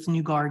function with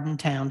New Garden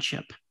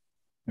Township.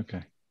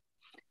 Okay.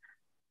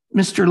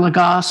 Mr.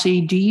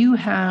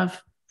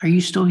 Lagasse, are you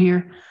still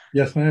here?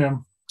 Yes,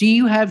 ma'am. Do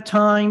you have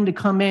time to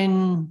come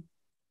in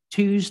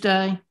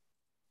Tuesday,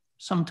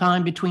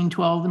 sometime between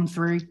 12 and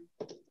 3?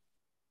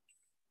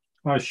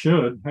 I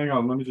should. Hang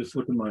on, let me just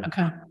look at my...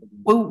 Okay.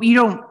 Well, you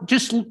don't,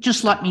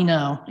 just let me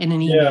know in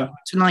an email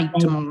tonight,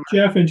 tomorrow.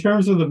 Jeff, in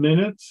terms of the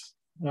minutes,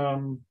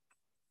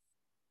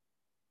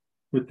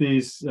 with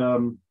these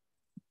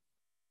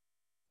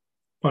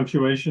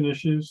punctuation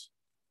issues,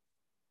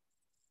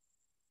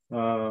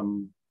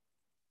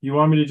 you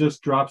want me to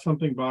just drop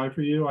something by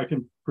for you? I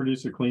can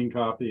produce a clean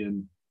copy.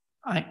 And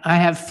I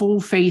have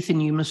full faith in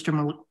you,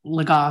 Mr.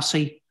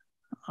 Lagasse.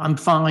 I'm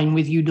fine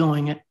with you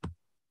doing it.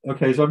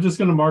 Okay, so I'm just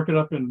going to mark it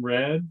up in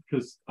red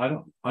because I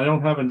don't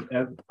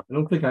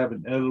think I have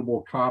an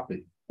editable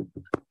copy.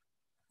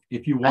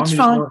 If you want me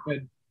to go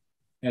ahead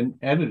and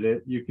edit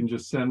it, you can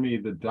just send me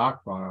the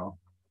doc file.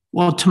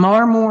 Well,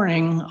 tomorrow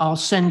morning I'll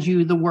send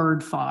you the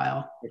Word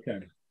file.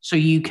 Okay. So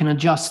you can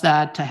adjust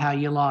that to how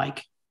you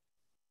like.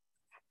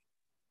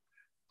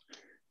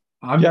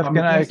 Jeff, can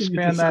I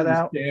expand that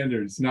out?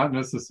 Standards, not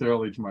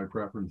necessarily to my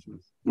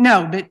preferences.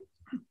 No, but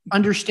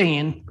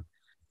understand.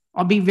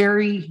 I'll be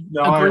very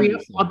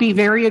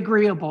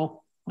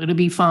agreeable. It'll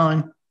be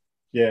fine.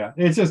 Yeah,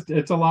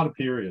 it's a lot of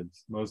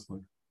periods mostly.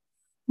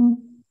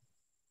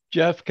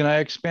 Jeff, can I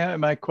expand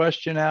my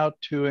question out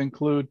to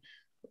include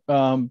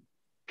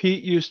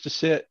Pete used to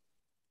sit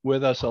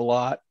with us a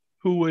lot.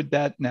 Who would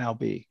that now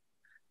be?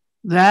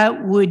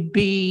 That would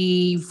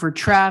be for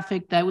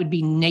traffic. That would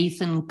be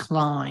Nathan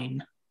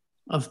Klein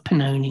of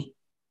Pannoni.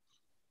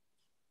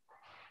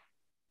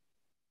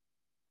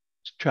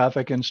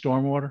 Traffic and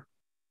stormwater?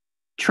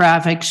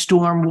 Traffic,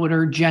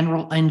 stormwater,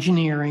 general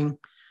engineering.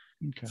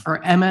 Okay. For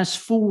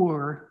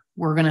MS4,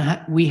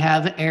 we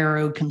have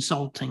Aero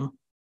Consulting.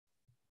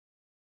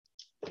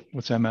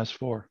 What's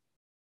MS4?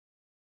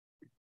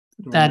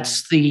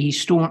 That's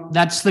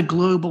the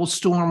global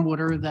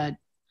stormwater that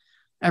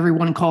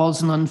everyone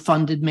calls an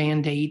unfunded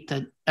mandate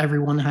that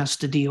everyone has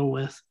to deal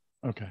with.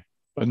 Okay.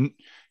 But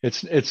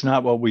it's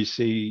not what we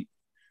see.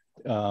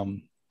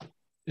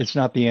 It's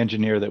not the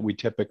engineer that we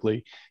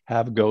typically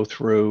have go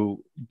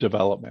through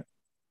development.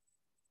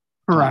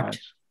 Correct.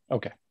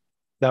 Okay.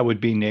 That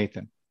would be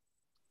Nathan.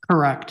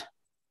 Correct.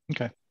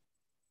 Okay.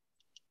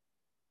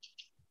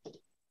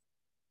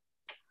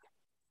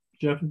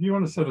 Jeff, if you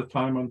want to set a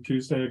time on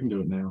Tuesday, I can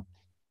do it now.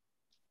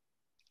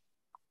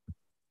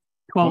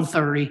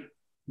 12:30.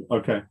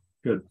 Okay,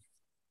 good.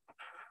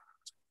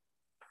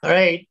 All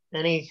right.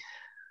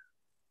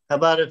 How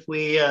about if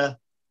we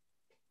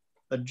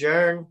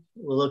adjourn?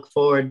 We'll look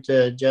forward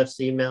to Jeff's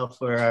email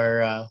for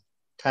our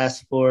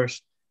task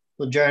force.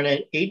 We'll adjourn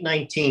at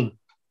 8:19.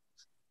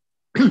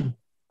 All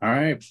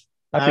right.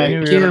 Happy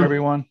New Year,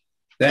 everyone.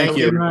 Thank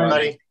you,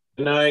 everybody.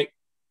 Good night.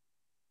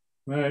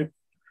 All right.